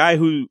 He's the guy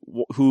who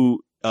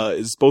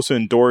is supposed to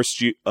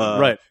endorse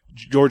right.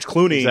 George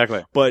Clooney.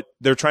 Exactly. But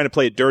they're trying to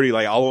play it dirty.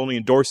 Like, I'll only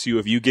endorse you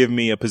if you give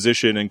me a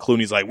position. And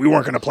Clooney's like, we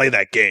weren't going to play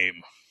that game.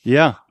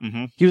 Yeah,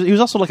 Mm-hmm. he was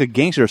also like a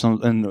gangster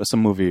or in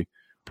some movie.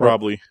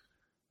 Probably.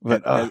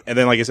 But And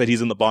then, like I said,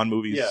 he's in the Bond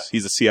movies. Yeah.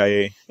 He's a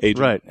CIA agent.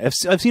 right,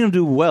 I've seen him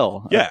do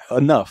well. Yeah.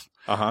 Enough.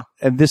 Uh-huh.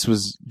 And this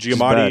was just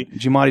Giamatti. bad.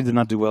 Giamatti did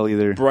not do well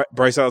either.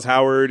 Bryce Dallas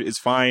Howard is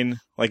fine.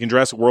 Like, in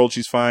Jurassic World,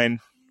 she's fine.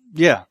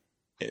 Yeah,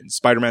 In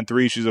Spider-Man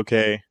 3, she's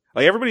okay.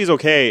 Like, everybody's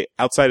okay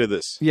outside of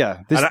this. yeah.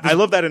 And I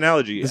love that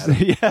analogy.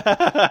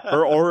 yeah.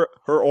 Her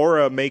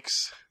aura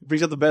makes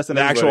brings out the best in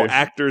the actual everybody.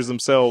 actors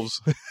themselves.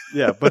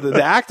 Yeah, but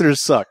the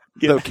actors suck.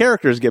 Yeah. The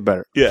characters get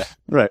better. Yeah.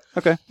 Right.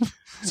 Okay.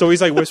 So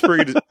he's like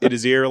whispering in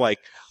his ear, like,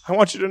 I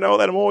want you to know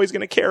that I'm always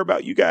going to care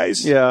about you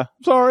guys. Yeah.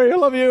 Sorry, I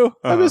love you.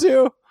 I Uh-huh. miss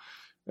you.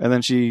 And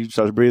then she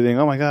starts breathing.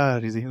 Oh my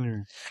god, he's a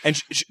healer. And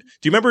do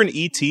you remember in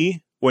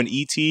E.T., when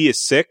E.T.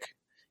 is sick,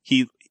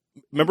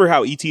 remember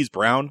how E.T. is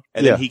brown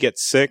and Yeah. then he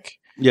gets sick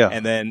Yeah.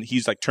 and then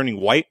he's like turning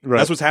white? Right.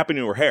 That's what's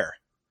happening to her hair.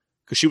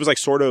 Because she was like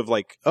sort of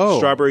like Oh.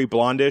 strawberry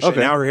blondish and Okay.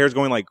 now her hair's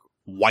going like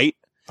white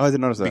Oh, I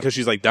didn't notice that. because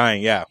she's like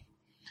dying. Yeah.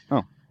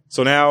 Oh.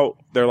 So now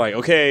they're like,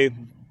 okay,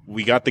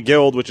 we got the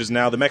guild, which is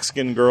now the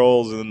Mexican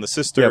girls and then the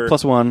sister. yeah,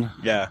 +1.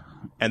 Yeah.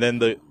 And then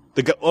the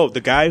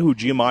guy who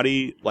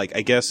Giamatti, like,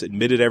 I guess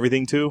admitted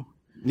everything to,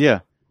 Yeah.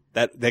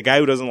 that guy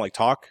who doesn't like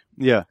talk,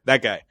 Yeah.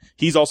 that guy,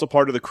 he's also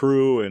part of the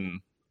crew. And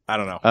I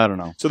don't know. I don't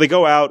know. So they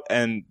go out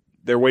and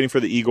they're waiting for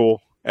the eagle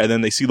and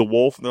then they see the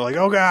wolf and they're like,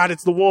 oh God,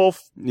 it's the wolf.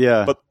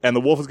 Yeah. And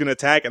the wolf is going to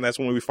attack. And that's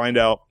when we find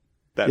out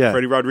that Yeah.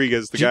 Freddie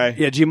Rodriguez, the guy.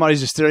 Yeah,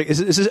 Giamatti's just staring. This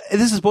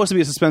is supposed to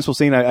be a suspenseful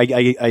scene,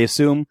 I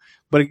assume,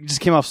 but it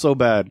just came off so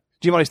bad.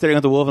 Giamatti's staring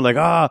at the wolf and like,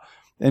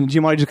 and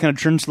Giamatti just kind of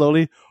turns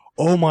slowly.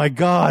 Oh my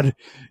God,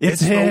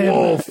 it's him. the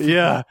wolf.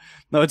 Yeah.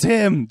 No, it's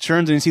him.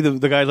 Turns and you see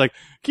the guy's like,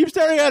 keep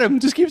staring at him.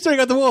 Just keep staring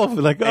at the wolf.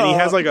 Like, And he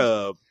has like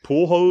a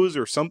pool hose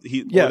or something.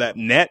 Yeah. Or that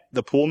net,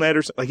 the pool net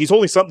or something. Like he's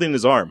holding something in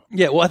his arm.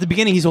 yeah. Well, at the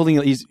beginning,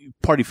 he's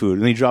party food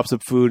and he drops the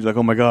food. Like,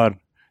 oh my God.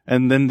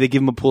 And then they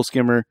give him a pool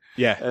skimmer.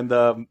 Yeah.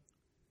 And,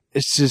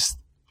 it's just,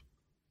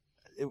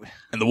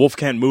 And the wolf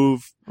can't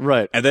move.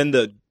 right. And then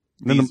Then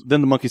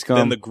the monkeys come.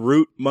 then the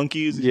Groot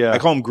monkeys. Yeah. I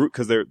call them Groot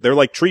because they're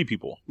like tree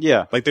people.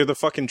 yeah. Like they're the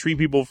fucking tree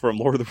people from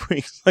Lord of the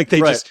Rings. Like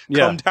they Right, just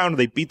yeah. come down and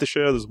they beat the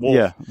shit out of this wolf.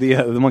 Yeah.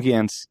 The monkey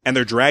ants. And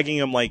they're dragging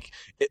him like.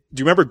 Do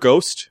you remember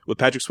Ghost with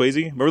Patrick Swayze?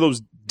 Remember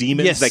those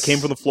demons Yes. that came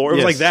from the floor? It was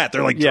Yes. like that.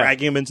 They're like Yeah.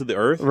 dragging him into the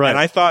earth. Right. And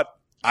I thought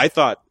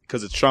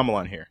because it's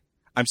Shyamalan here.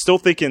 I'm still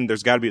thinking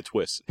there's got to be a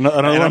twist. No,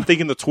 And I'm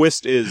thinking the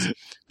twist is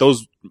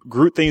those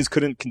Groot things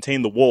couldn't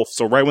contain the wolf.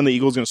 So right when the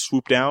eagle's going to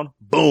swoop down,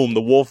 boom,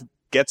 the wolf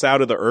gets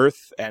out of the earth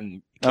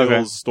and kills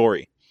Okay.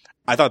 Story.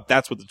 I thought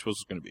that's what the twist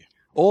was going to be.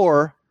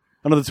 Or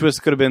another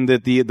twist could have been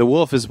that the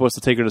wolf is supposed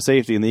to take her to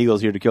safety and the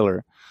eagle's here to kill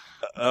her.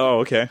 Oh,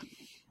 okay.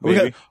 We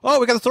Maybe.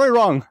 got the story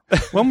wrong.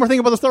 One more thing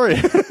about the story.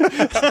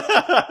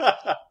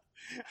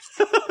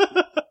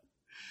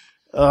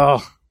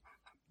 Oh,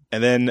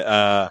 And then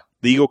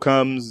the eagle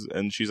comes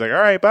and she's like, all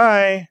right,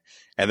 bye.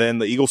 And then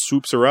the eagle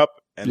swoops her up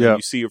and Yeah. then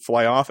you see her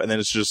fly off and then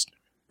it's just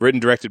written,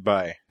 directed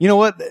by you know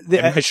what? M.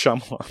 Night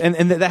Shyamalan.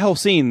 And that whole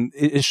scene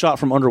is shot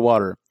from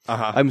underwater.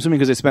 Uh-huh. I'm assuming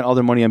because they spent all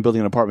their money on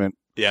building an apartment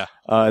Yeah.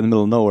 in the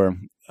middle of nowhere,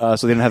 so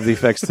they didn't have the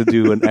effects to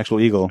do an actual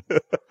eagle.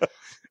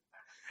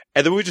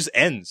 And the movie just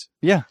ends.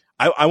 Yeah.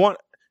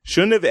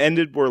 Shouldn't have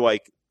ended where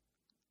like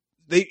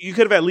you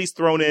could have at least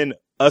thrown in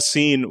a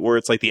scene where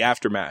it's like the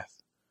aftermath.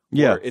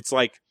 Yeah, Where it's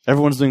like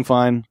everyone's doing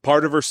fine.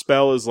 part of her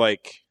spell is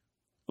like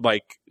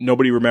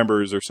nobody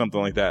remembers or something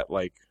like that.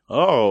 Like,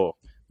 oh,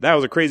 that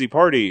was a crazy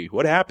party.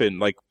 What happened?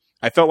 Like,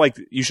 I felt like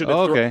you should have.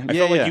 Oh, okay. I Yeah,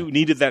 felt like yeah. you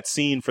needed that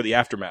scene for the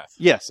aftermath,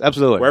 Yes,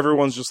 absolutely. where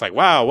everyone's just like,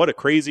 "Wow, what a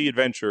crazy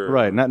adventure!"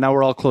 Right now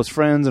we're all close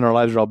friends and our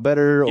lives are all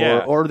better, Yeah.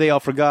 or they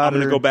all forgot. I'm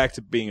going to or- go back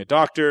to being a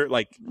doctor.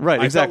 Like, Right,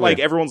 I exactly. felt like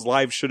everyone's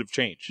lives should have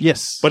changed.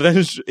 Yes, But then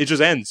it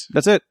just ends.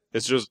 that's it.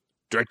 It's just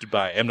directed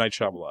by M. Night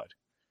Shyamalan.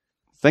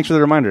 Thanks for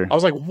the reminder. I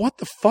was like, what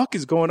the fuck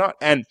is going on?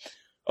 And,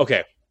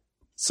 okay,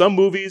 some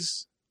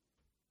movies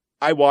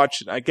I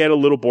watch, I get a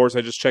little bored, so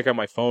I just check out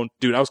my phone.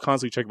 Dude, I was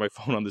constantly checking my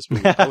phone on this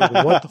movie. I was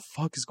like, what the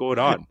fuck is going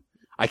on?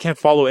 I can't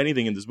follow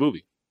anything in this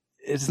movie.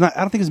 It's not.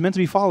 I don't think it's meant to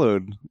be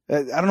followed.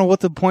 I don't know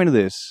what the point of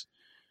this.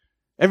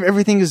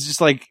 Everything is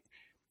just like.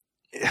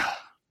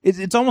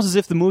 It's almost as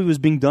if the movie was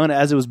being done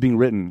as it was being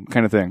written,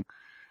 kind of thing.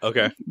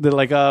 Okay. They're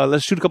like,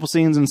 let's shoot a couple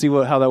scenes and see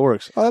how that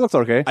works. Oh, that looks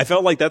okay. I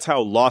felt like that's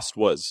how Lost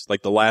was,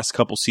 like the last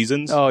couple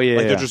seasons. Oh, yeah,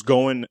 Like yeah. they're just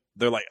going,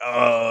 they're like,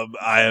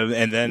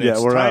 and then Yeah,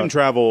 it's we're time out.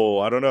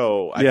 travel. I don't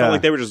know. I Yeah. felt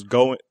like they were just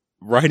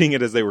writing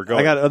it as they were going.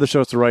 I got other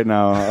shows to write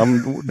now.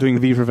 I'm doing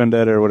V for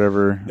Vendetta or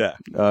whatever.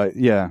 Yeah.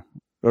 Yeah.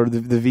 Or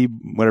the V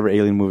whatever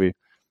alien movie.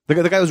 The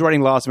guy who was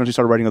writing Lost eventually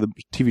started writing other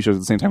TV shows at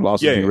the same time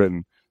Lost was being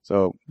written.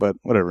 So, but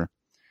whatever.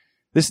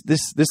 This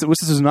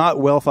is not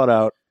well thought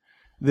out.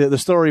 The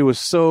story was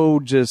so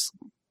just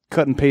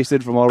cut and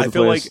pasted from all over I the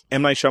feel place. like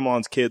M. Night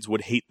Shyamalan's kids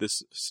would hate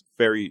this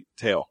fairy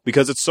tale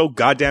because it's so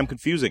goddamn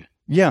confusing.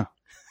 Yeah.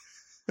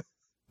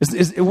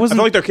 It I wasn't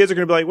feel like their kids are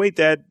going to be like, wait,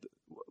 Dad,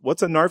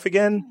 what's a narf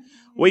again?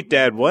 Wait,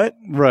 Dad, what?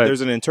 right.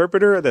 There's an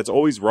interpreter that's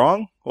always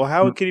wrong? Well,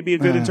 how can he be a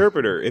good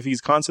interpreter if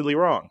he's constantly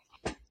wrong?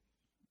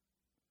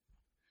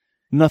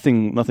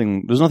 Nothing.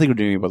 There's nothing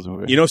redeeming about this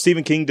movie. You know,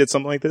 Stephen King did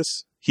something like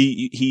this.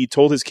 He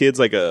told his kids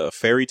like a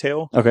fairy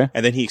tale, Okay.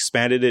 and then he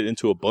expanded it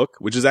into a book,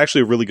 which is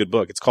actually a really good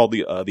book. It's called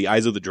The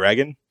Eyes of the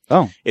Dragon.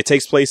 Oh. It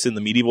takes place in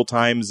the medieval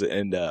times,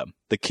 and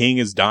the king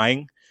is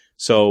dying.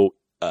 So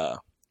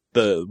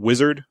the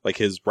wizard, like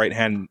his right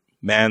hand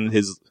man,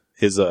 his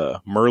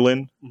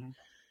Merlin,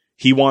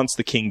 he wants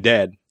the king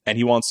dead, and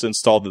he wants to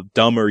install the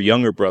dumber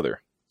younger brother,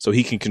 so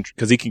he can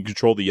because he can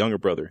control the younger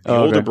brother. The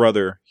older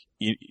brother,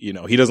 you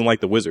know, he doesn't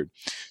like the wizard,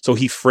 so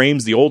he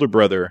frames the older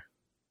brother,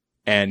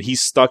 and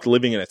he's stuck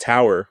living in a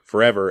tower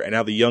forever. And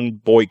now the young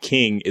boy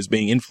king is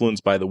being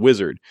influenced by the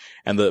wizard,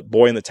 and the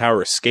boy in the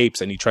tower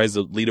escapes, and he tries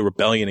to lead a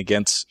rebellion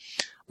against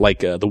like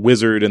the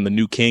wizard and the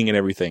new king and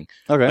everything.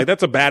 Okay. Like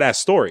that's a badass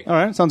story. All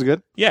right. Sounds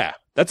good. Yeah,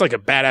 that's like a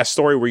badass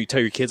story where you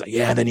tell your kids, like,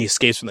 yeah, then he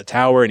escapes from the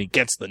tower and he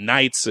gets the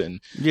knights, and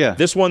Yeah.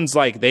 this one's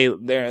like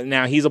they're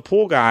now he's a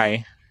pool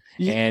guy,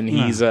 and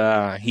he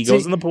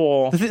goes in the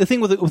pool. The thing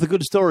with a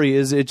good story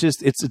is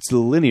it's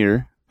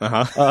linear,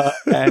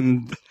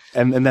 and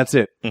that's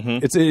it.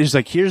 Mhm. It's just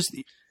like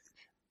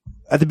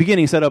at the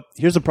beginning set up.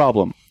 Here's a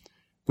problem.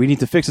 We need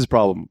to fix this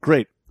problem.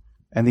 Great,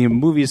 and the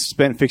movie is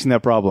spent fixing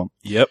that problem.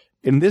 Yep.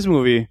 In this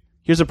movie,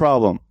 here's a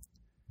problem.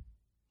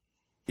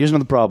 Here's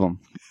another problem.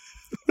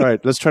 All right,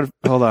 let's try to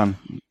hold on.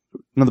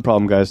 Another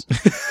problem, guys.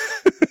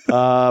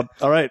 All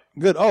right,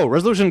 good. Oh,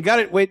 resolution, got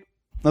it. Wait,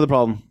 another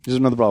problem. Here's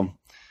another problem.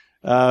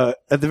 At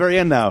the very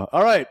end now.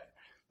 All right,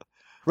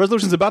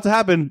 resolution's about to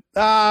happen.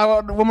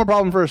 One more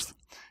problem first,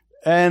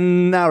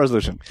 and now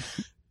resolution.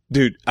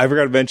 Dude, I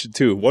forgot to mention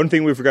too. One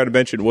thing we forgot to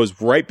mention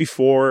was right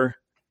before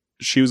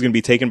she was going to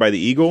be taken by the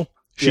eagle,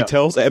 she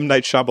tells M.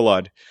 Night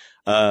Shyamalan,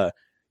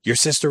 your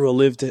sister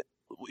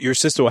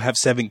will have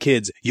 7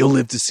 kids. You'll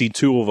live to see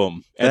 2 of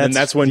them. And then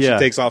that's when she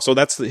takes off. So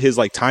that's his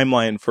like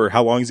timeline for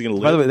how long he's going to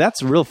live. By the way,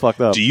 that's real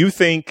fucked up. Do you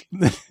think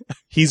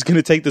he's going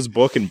to take this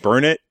book and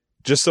burn it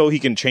just so he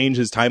can change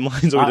his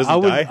timeline so he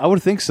doesn't die? I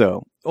would think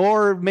so.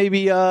 Or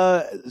maybe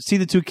see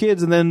the 2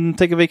 kids and then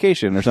take a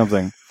vacation or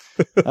something.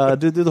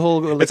 Do the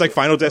whole. It's like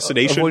Final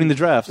Destination. Avoiding the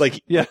draft.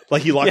 Like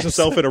he locks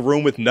himself in a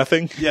room with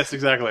nothing. Yes,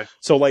 exactly.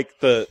 So like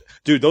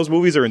those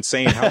movies are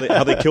insane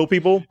how they kill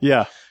people.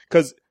 Yeah.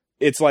 Because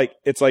it's like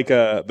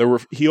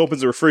he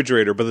opens the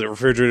refrigerator, but the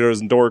refrigerator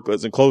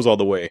doesn't close all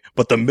the way.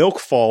 But the milk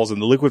falls,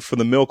 and the liquid from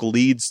the milk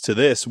leads to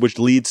this, which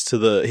leads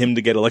to him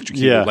to get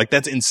electrocuted. Yeah. Like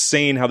that's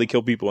insane how they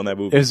kill people in that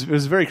movie. It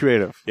was very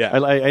creative. Yeah.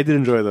 I did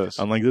enjoy those.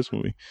 Unlike this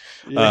movie,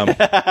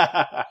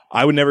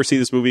 I would never see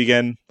this movie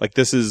again. Like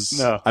this is,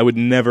 No. I would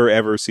never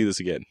ever see this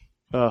again.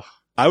 Ugh.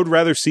 I would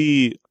rather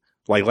see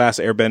like Last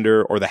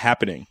Airbender or The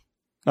Happening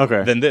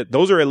Okay. than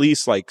those are at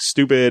least like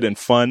stupid and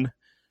fun.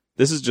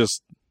 This is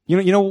just.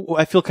 You know,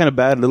 I feel kind of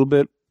bad a little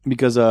bit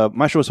because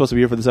my show was supposed to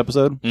be here for this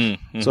episode,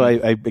 so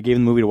I gave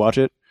him the movie to watch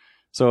it.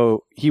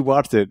 So he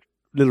watched it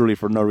literally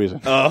for no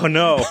reason. Oh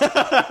no!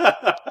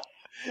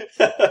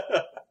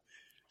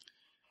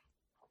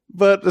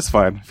 But that's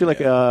fine. I feel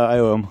like I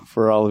owe him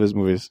for all of his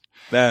movies.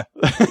 Nah,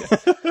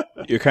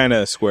 you're kind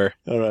of square.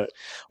 All right.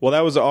 Well,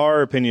 that was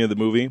our opinion of the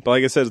movie. But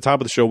like I said at the top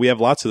of the show, we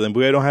have lots of them, but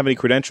we don't have any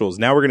credentials.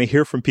 Now we're going to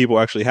hear from people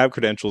who actually have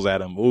credentials,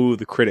 Adam. Ooh,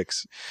 the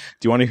critics.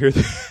 Do you want to hear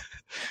the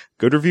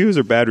good reviews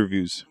or bad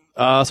reviews?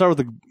 Start with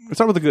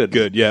the good.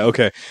 Good, yeah,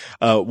 okay.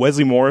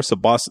 Wesley Morris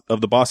of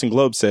the Boston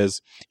Globe says,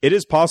 it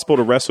is possible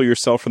to wrestle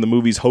yourself from the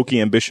movie's hokey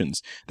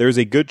ambitions. There is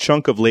a good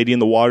chunk of Lady in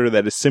the Water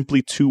that is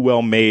simply too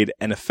well made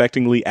and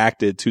effectively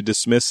acted to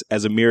dismiss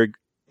as a mere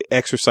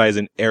exercise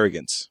in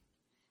arrogance.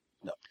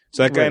 No.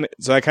 So that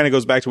kind of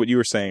goes back to what you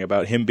were saying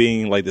about him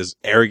being like this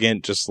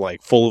arrogant, just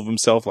like full of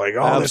himself, like,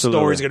 oh, this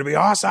story's going to be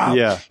awesome.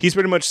 Yeah. He's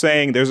pretty much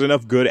saying there's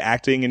enough good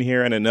acting in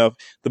here and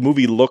the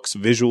movie looks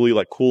visually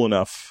like cool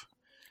enough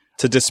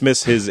to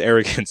dismiss his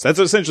arrogance. That's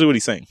essentially what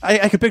he's saying.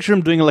 I could picture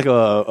him doing like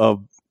a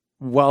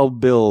Wild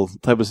Bill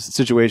type of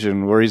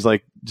situation where he's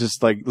like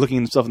just like looking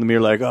at himself in the mirror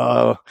like,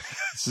 oh,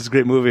 this is a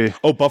great movie.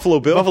 Oh, Buffalo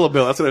Bill? Buffalo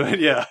Bill, that's what I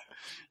meant, yeah.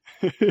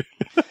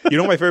 You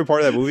know what my favorite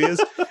part of that movie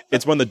is?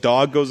 It's when the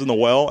dog goes in the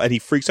well and he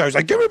freaks out. He's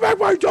like, give me back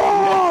my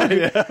dog!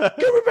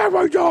 Give me back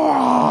my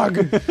dog!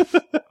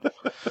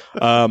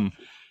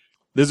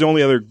 This is the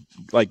only other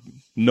like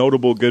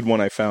notable good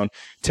one I found.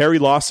 Terry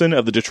Lawson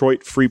of the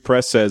Detroit Free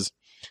Press says,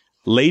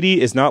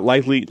 Lady in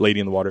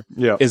the Water,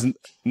 is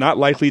not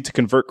likely to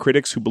convert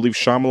critics who believe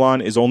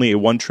Shyamalan is only a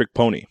one-trick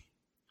pony.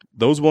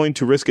 Those willing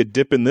to risk a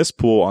dip in this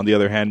pool, on the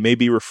other hand, may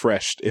be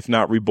refreshed, if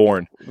not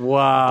reborn.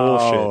 Wow.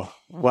 Bullshit.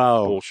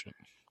 Wow. Bullshit.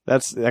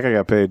 That guy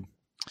got paid.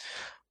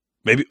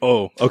 Maybe.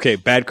 Oh, okay.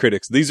 Bad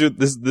critics. This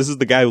is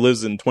the guy who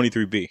lives in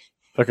 23B.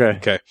 Okay.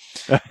 Okay.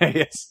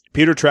 Yes.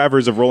 Peter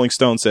Travers of Rolling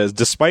Stone says,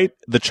 despite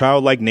the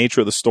childlike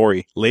nature of the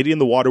story, Lady in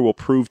the Water will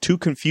prove too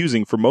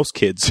confusing for most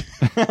kids.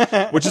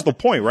 Which is the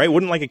point, right?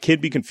 Wouldn't like a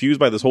kid be confused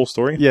by this whole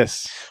story?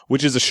 Yes.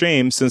 Which is a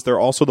shame since they're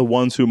also the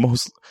ones who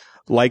most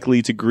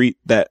likely to greet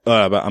that,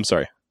 I'm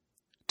sorry.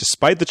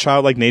 Despite the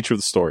childlike nature of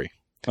the story,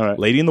 All right.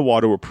 Lady in the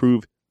Water will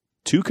prove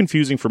too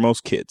confusing for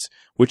most kids,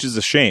 which is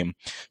a shame,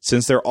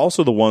 since they're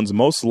also the ones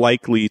most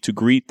likely to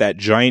greet that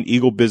giant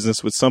eagle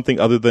business with something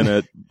other than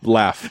a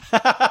laugh.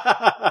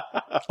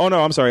 Oh,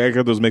 no, I'm sorry. I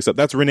got those mixed up.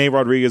 That's Renee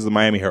Rodriguez of the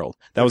Miami Herald.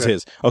 That was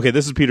his. Okay,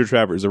 this is Peter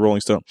Travers, the Rolling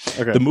Stone.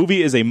 Okay. The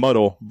movie is a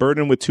muddle,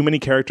 burdened with too many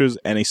characters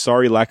and a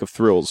sorry lack of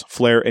thrills,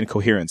 flair, and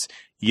coherence.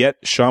 Yet,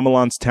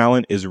 Shyamalan's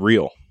talent is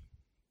real.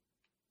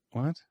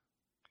 What?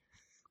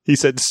 He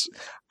said,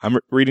 I'm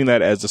reading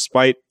that as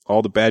despite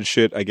all the bad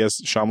shit, I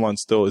guess Shyamalan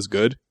still is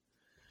good.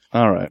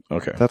 All right.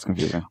 Okay. That's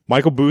confusing.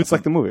 Michael Booth. It's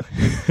like the movie.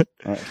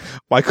 All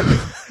right.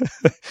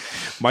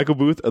 Michael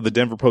Booth of the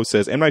Denver Post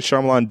says, M. Night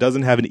Shyamalan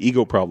doesn't have an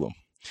ego problem.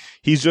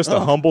 He's just a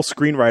humble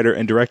screenwriter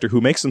and director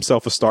who makes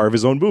himself a star of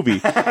his own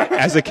movie.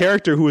 As a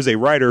character who is a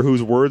writer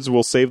whose words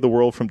will save the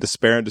world from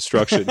despair and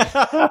destruction.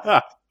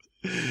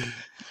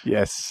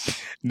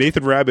 Yes.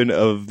 Nathan Rabin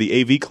of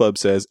the AV Club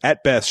says,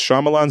 at best,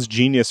 Shyamalan's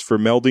genius for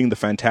melding the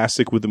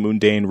fantastic with the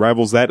mundane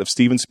rivals that of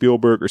Steven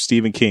Spielberg or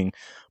Stephen King,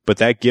 but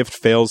that gift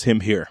fails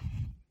him here.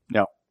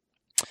 No.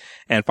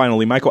 And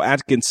finally, Michael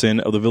Atkinson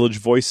of the Village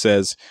Voice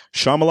says,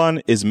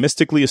 Shyamalan is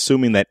mystically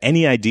assuming that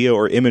any idea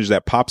or image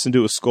that pops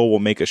into a skull will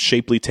make a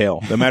shapely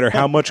tail, no matter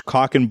how much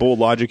cock and bull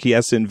logic he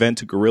has to invent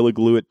to gorilla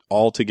glue it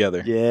all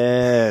together.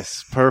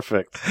 Yes.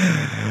 Perfect.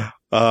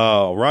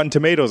 Rotten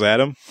Tomatoes,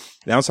 Adam.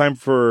 Now it's time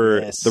for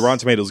the Rotten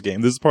Tomatoes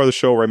game. This is part of the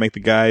show where I make the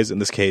guys, in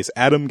this case,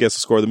 Adam, guess the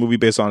score of the movie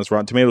based on his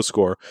Rotten Tomatoes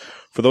score.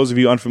 For those of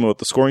you unfamiliar with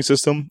the scoring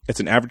system, it's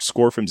an average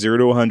score from 0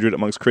 to 100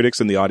 amongst critics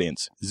and the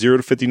audience. 0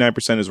 to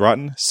 59% is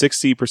rotten,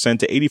 60%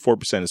 to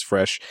 84% is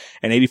fresh,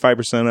 and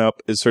 85%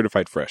 up is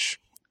certified fresh.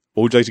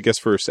 What would you like to guess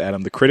first,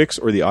 Adam? The critics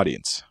or the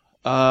audience?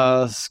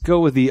 Let's go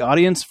with the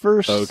audience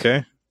first.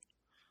 Okay.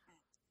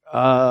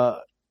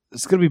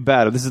 It's gonna be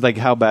bad. This is like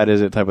how bad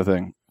is it type of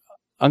thing.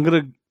 I'm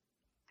gonna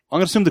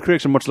assume the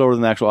critics are much lower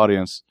than the actual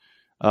audience.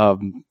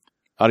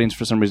 Audience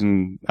for some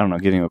reason, I don't know,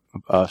 getting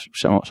a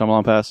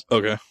Shyamalan pass.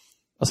 Okay.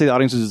 I'll say the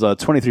audience is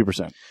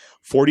 23%.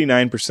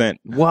 49%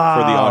 Wow. for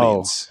the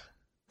audience.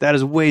 That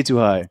is way too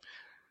high.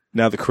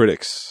 Now the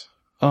critics.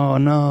 Oh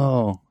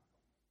no.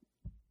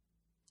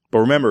 But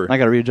remember, I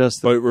gotta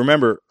readjust.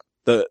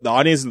 the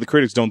audience and the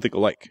critics don't think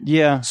alike.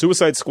 Yeah.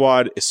 Suicide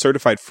Squad is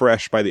certified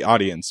fresh by the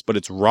audience, but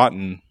it's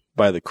rotten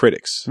by the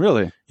critics.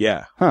 Really?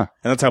 Yeah. Huh.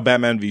 And that's how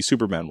Batman v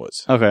Superman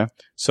was. Okay.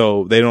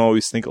 So they don't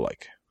always think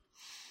alike.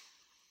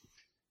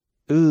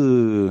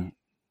 Ooh.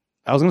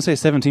 I was gonna say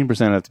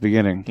 17% at the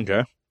beginning,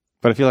 Okay.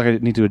 but I feel like I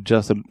need to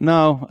adjust it.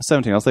 No,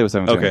 17. I'll stay with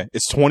 17. Okay.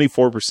 It's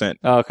 24%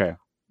 Oh, okay.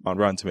 on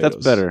Rotten Tomatoes.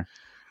 That's better.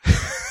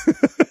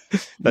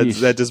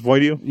 Does that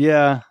disappoint you?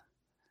 Yeah.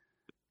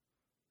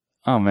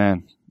 Oh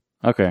man.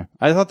 Okay.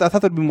 I thought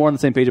they'd be more on the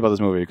same page about this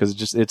movie because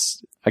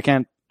there's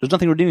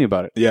nothing redeeming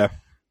about it. Yeah.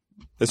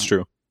 That's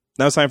true.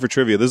 Now it's time for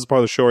trivia. This is part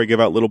of the show where I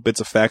give out little bits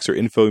of facts or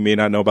info you may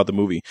not know about the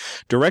movie.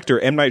 Director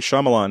M. Night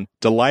Shyamalan,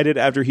 delighted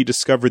after he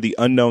discovered the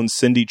unknown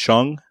Cindy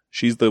Chung,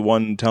 she's the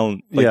one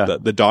telling,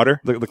 the daughter,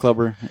 The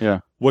clubber, yeah.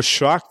 was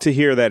shocked to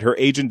hear that her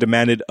agent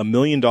demanded $1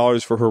 million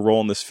for her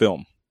role in this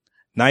film.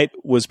 Knight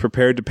was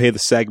prepared to pay the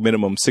SAG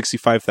minimum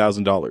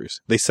 $65,000.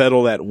 They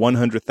settled at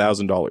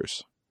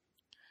 $100,000.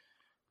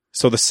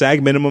 So the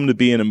SAG minimum to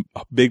be in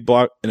a big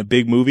block in a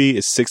big movie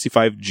is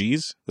 65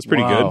 G's. That's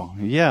pretty good.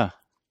 Yeah.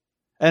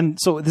 And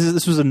so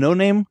this was a no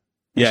name.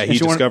 Yeah, he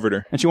discovered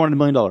her, and she wanted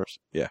 $1 million.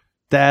 Yeah,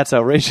 that's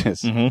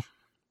outrageous. Mm-hmm.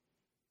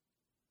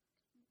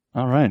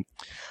 All right.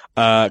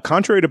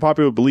 Contrary to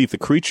popular belief, the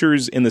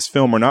creatures in this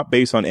film are not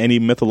based on any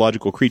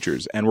mythological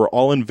creatures, and were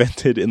all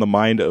invented in the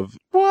mind of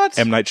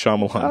M. Night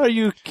Shyamalan. Are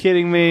you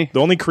kidding me? The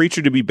only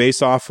creature to be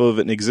based off of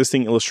an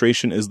existing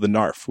illustration is the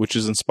Narf, which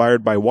is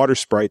inspired by water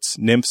sprites,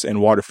 nymphs, and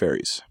water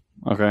fairies.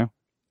 Okay.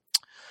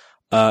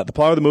 The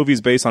plot of the movie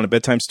is based on a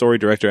bedtime story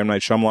director M.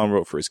 Night Shyamalan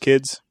wrote for his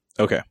kids.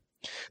 Okay.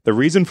 The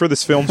reason for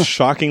this film's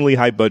shockingly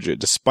high budget,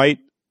 despite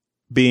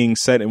being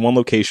set in one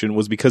location,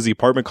 was because the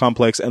apartment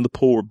complex and the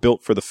pool were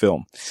built for the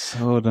film.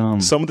 So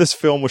dumb. Some of this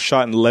film was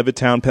shot in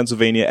Levittown,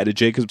 Pennsylvania at a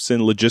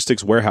Jacobson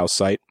Logistics warehouse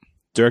site.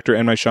 Director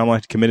M. Night Shyamalan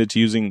had committed to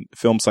using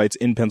film sites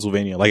in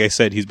Pennsylvania. Like I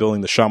said, he's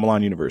building the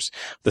Shyamalan universe.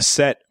 The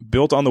set,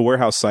 built on the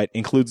warehouse site,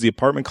 includes the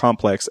apartment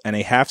complex and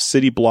a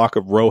half-city block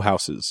of row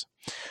houses.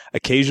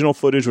 Occasional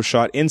footage was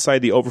shot inside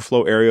the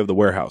overflow area of the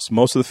warehouse.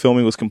 Most of the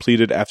filming was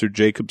completed after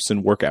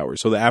Jacobson work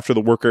hours, so after the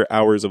worker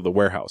hours of the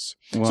warehouse.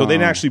 Wow. So they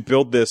didn't actually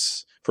build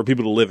this for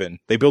people to live in.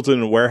 They built it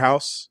in a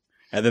warehouse,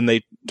 and then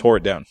they tore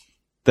it down.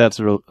 That's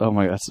real. Oh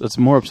my God, that's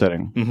more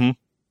upsetting.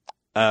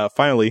 Mm-hmm.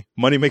 Finally,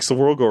 money makes the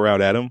world go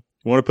round, Adam.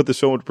 We want to put this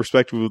film into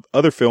perspective with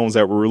other films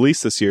that were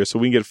released this year so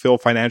we can get a feel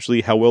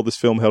financially how well this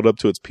film held up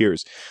to its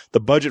peers. The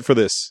budget for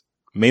this,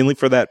 mainly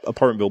for that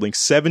apartment building,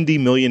 $70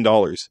 million.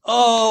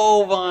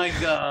 Oh my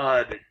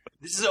God.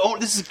 This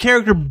is a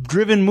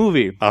character-driven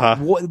movie.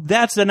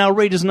 That's an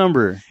outrageous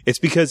number. It's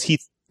because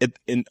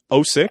in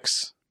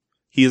 06,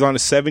 he is on a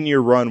 7-year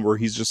run where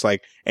he's just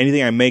like,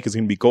 anything I make is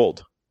going to be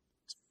gold.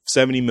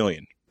 70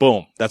 million.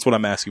 Boom. That's what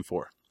I'm asking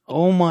for.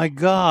 Oh my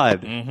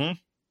God. Mm-hmm.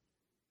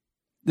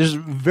 There's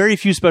very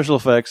few special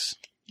effects.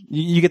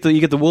 You get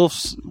the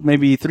wolves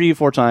maybe 3 or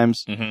 4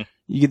 times. Mm-hmm.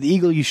 You get the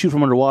eagle you shoot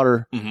from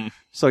underwater. Mm-hmm.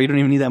 So you don't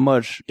even need that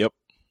much. Yep.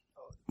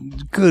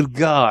 Good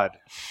God.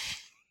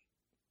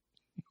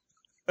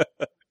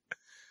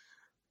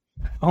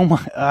 Oh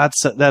my,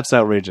 that's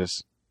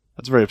outrageous.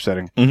 That's very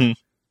upsetting. Mm-hmm.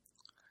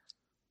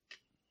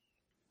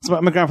 So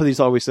my grandfather used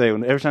to always say,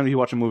 every time he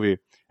watch a movie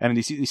and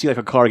you see like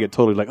a car get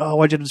totally like, oh,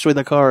 why'd you destroy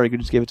that car? You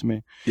could just give it to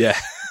me. Yeah.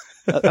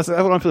 That's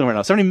what I'm feeling right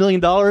now. $70 million,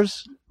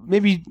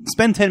 maybe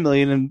spend $10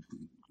 million and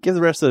give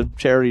the rest to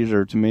charities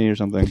or to me or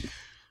something.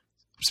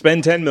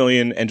 Spend $10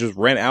 million and just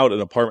rent out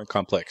an apartment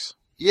complex.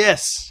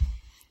 Yes.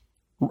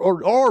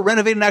 Or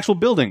renovate an actual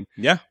building.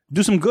 Yeah.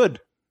 Do some good.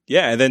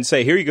 Yeah, and then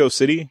say, here you go,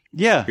 city.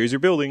 Yeah. Here's your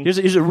building. Here's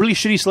a really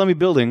shitty, slummy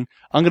building.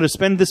 I'm going to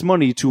spend this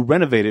money to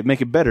renovate it, make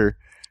it better,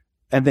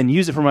 and then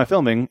use it for my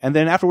filming, and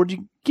then afterwards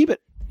you keep it.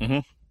 Mm-hmm.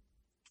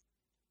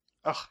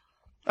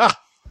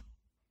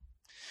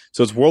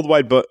 So it's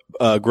worldwide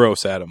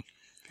gross, Adam.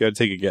 You got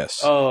to take a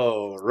guess.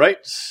 Oh, right.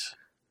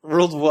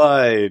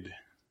 Worldwide.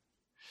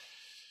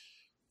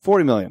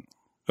 40 million.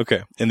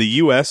 Okay. In the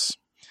U.S.,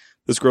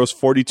 this grossed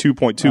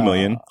 $42.2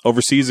 million.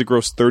 Overseas, it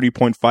grossed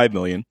 $30.5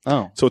 million.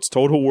 Oh. So its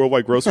total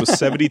worldwide gross was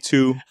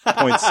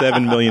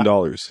 $72.7 million.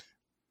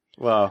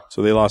 Wow.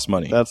 So they lost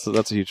money. That's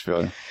a huge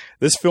failure.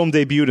 This film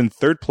debuted in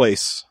 3rd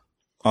place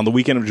on the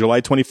weekend of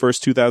July 21st,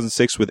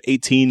 2006 with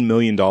 $18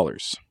 million.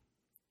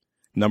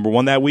 Number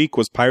 1 that week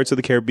was Pirates of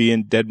the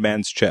Caribbean, Dead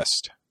Man's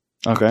Chest.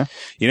 Okay.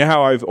 You know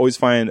how I've always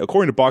find,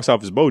 according to Box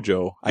Office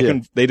Mojo,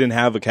 they didn't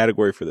have a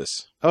category for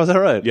this. Oh, is that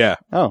right? Yeah.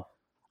 Oh.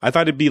 I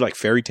thought it'd be like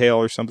Fairy Tale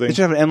or something. They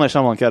should have an M. Night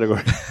Shyamalan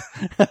category.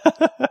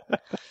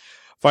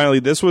 Finally,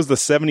 this was the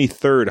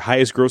 73rd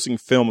highest grossing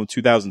film of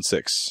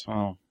 2006.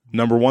 Oh.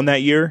 Number 1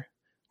 that year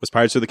was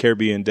Pirates of the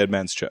Caribbean, Dead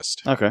Man's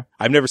Chest. Okay.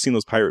 I've never seen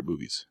those pirate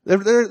movies. They're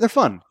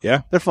fun.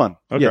 Yeah? They're fun.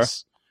 Okay.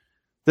 Yes.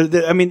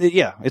 I mean,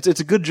 yeah, it's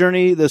a good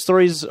journey. The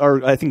stories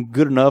are, I think,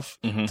 good enough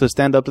to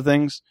stand up to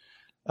things.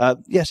 Yeah,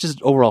 it's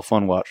just an overall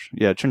fun watch.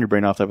 Yeah, turn your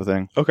brain off type of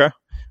thing. Okay.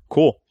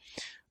 Cool.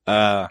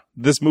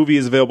 This movie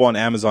is available on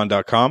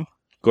Amazon.com.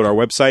 Go to our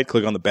website,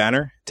 click on the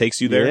banner. It takes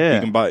you there.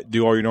 Yeah. You can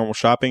do all your normal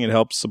shopping. It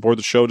helps support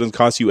the show. It doesn't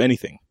cost you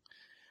anything.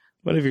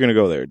 But if you're going to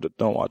go there,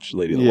 don't watch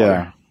Lady in the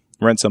Water.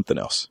 Rent something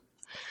else.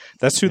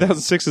 That's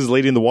 2006's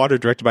Lady in the Water,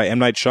 directed by M.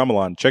 Night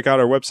Shyamalan. Check out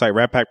our website,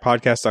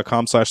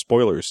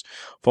 ratpackpodcast.com/spoilers.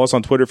 Follow us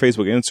on Twitter,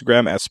 Facebook, and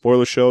Instagram at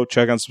Spoiler Show.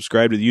 Check out and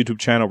subscribe to the YouTube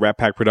channel, Rat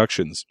Pack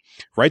Productions.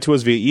 Write to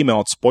us via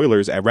email at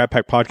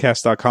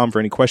spoilers@ratpackpodcast.com for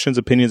any questions,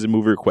 opinions, and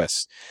movie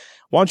requests.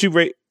 Why don't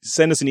you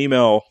send us an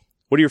email?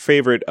 What are your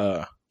favorite,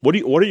 what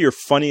are your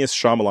funniest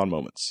Shyamalan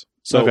moments?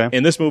 So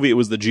in this movie, it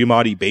was the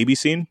Giamatti baby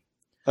scene.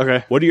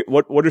 Okay. What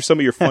are some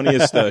of your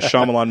funniest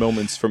Shyamalan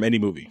moments from any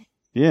movie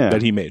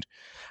that he made?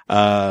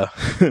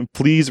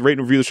 Please rate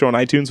and review the show on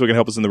iTunes so it can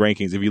help us in the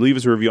rankings. If you leave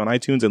us a review on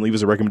iTunes and leave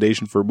us a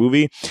recommendation for a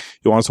movie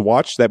you want us to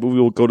watch, that movie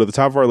will go to the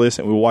top of our list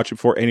and we'll watch it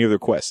before any other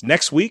requests.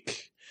 Next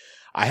week,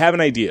 I have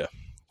an idea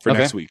for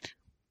next week.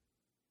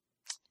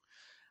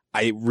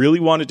 I really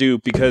want to do,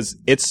 because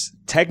it's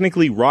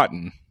technically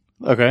rotten.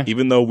 Okay.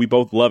 Even though we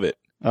both love it.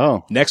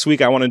 Oh. Next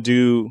week, I want to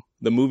do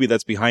the movie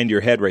that's behind your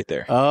head right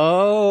there.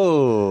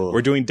 Oh.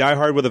 We're doing Die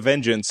Hard with a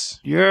Vengeance.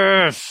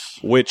 Yes.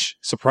 Which,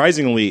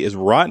 surprisingly, is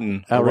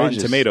rotten on Rotten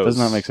Tomatoes. Does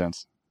not make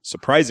sense.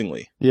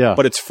 Surprisingly. Yeah.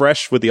 But it's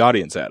fresh with the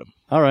audience, Adam.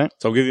 All right.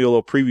 So I'll give you a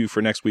little preview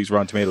for next week's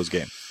Rotten Tomatoes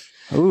game.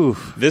 Ooh.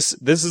 This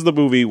is the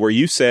movie where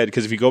you said,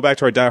 because if you go back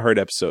to our Die Hard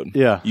episode,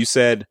 you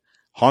said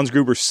Hans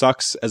Gruber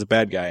sucks as a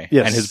bad guy.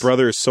 Yes. And his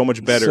brother is so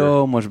much better.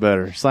 So much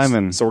better.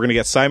 Simon. So we're going to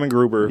get Simon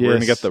Gruber. We're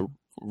going to get the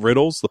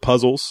riddles, the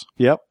puzzles.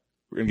 Yep.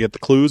 We're going to get the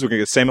clues. We're going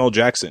to get Samuel L.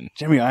 Jackson.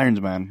 Jeremy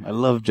Irons, man. I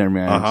love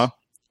Jeremy Irons.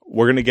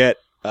 We're going to get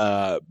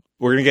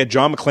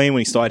John McClane when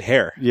he still had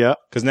hair. Yeah.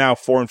 Because now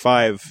 4 and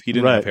 5, he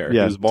didn't have hair.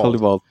 Yeah, he was bald.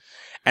 Totally bald.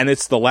 And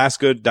it's the last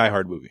good Die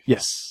Hard movie.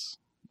 Yes.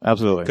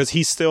 Absolutely. Because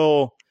he's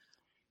still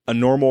a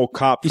normal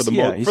cop for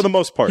the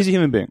most part. He's a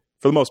human being.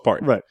 For the most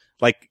part. Right.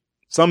 Like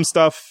some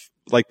stuff,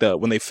 like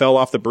when they fell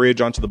off the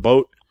bridge onto the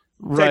boat,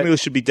 technically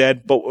should be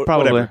dead, but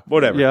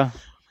whatever. Yeah.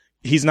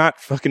 He's not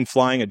fucking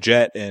flying a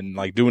jet and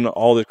like doing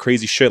all the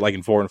crazy shit like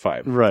in 4 and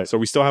 5. Right. So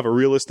we still have a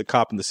realistic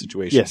cop in the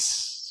situation.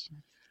 Yes.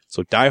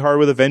 So Die Hard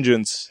with a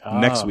Vengeance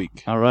next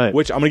week. All right.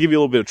 Which I'm going to give you a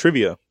little bit of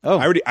trivia.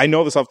 Oh. I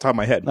know this off the top of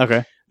my head.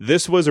 Okay.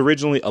 This was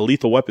originally a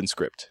Lethal Weapon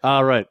script.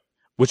 All right.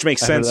 Which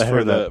makes sense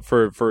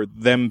for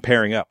them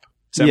pairing up.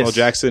 Samuel L.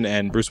 Jackson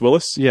and Bruce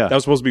Willis. Yeah. That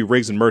was supposed to be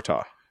Riggs and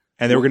Murtaugh.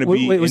 And they were going to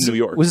be in New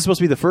York. Was this supposed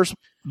to be the first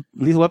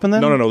Lethal Weapon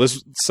then? No.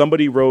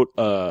 Somebody wrote,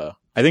 I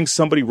think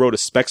somebody wrote a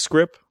spec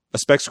script. A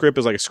spec script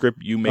is like a script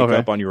you make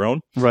up on your own.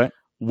 Right.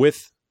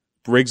 With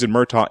Riggs and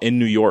Murtaugh in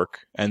New York.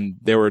 And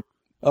they were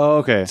Oh,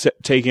 okay.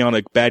 taking on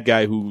a bad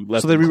guy who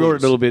left. So they rewrote it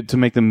a little bit to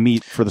make them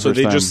meet for the first time.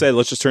 So they just said,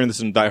 let's just turn this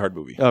into a Die Hard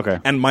movie. Okay.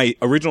 And my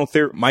original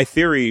my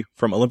theory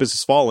from Olympus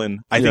Has Fallen,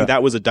 I think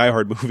that was a Die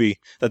Hard movie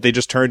that they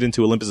just turned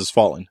into Olympus Has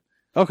Fallen.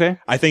 Okay.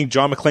 I think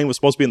John McClane was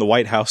supposed to be in the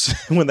White House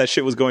when that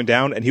shit was going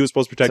down, and he was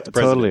supposed to protect the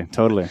president.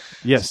 Totally.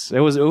 Yes, it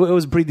was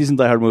a pretty decent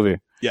Die Hard movie.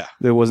 Yeah.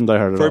 It wasn't Die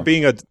Hard at all. For it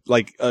being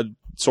a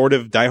sort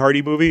of Die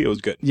Hardy movie, it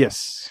was good.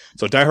 Yes.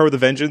 So Die Hard with a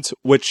Vengeance,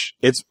 which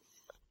it's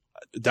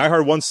Die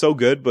Hard 1's so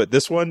good, but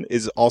this one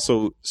is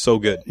also so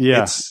good.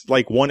 Yeah. It's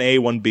like 1A,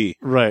 1B.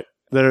 Right.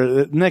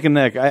 They're neck and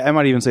neck. I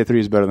might even say 3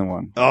 is better than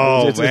 1.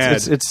 Oh, man.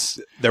 It's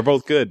they're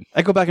both good.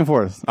 I go back and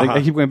forth.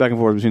 I keep going back and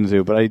forth between the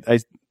two, but I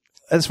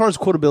as far as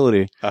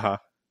quotability, I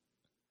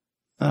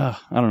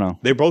don't know.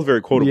 They're both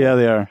very quotable. Yeah,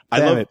 they are. I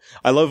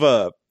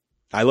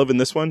love in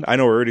this one. I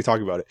know we're already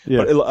talking about it,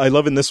 yeah. but I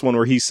love in this one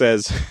where he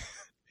says,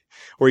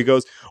 where he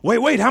goes,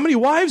 wait, how many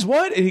wives?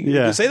 What? And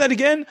he, say that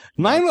again.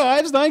 9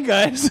 wives, 9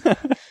 guys.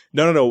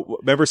 No.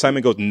 Remember,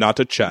 Simon goes, not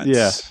a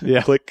chance.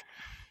 Yeah. Click.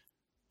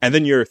 And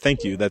then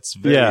thank you. That's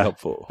very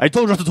helpful. I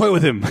told you not to toy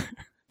with him.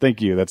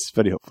 Thank you. That's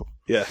very helpful.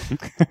 Yeah.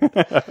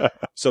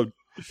 So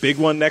big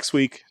one next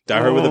week. Die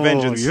Hard with a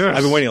Vengeance. Yes.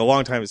 I've been waiting a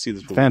long time to see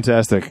this movie.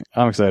 Fantastic.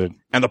 I'm excited.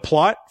 And the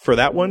plot for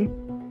that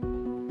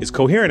one is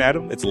coherent,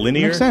 Adam. It's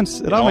linear. Makes sense.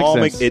 It all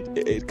makes sense.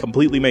 It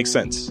completely makes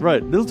sense.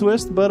 Right. Little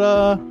twist, but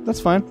that's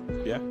fine.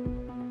 Yeah.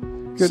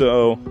 Good.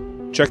 So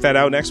check that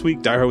out next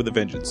week. Die Hard with a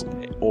Vengeance.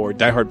 Or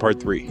Die Hard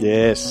Part 3.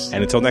 Yes.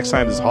 And until next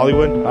time, this is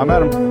Hollywood. I'm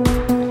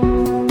Adam.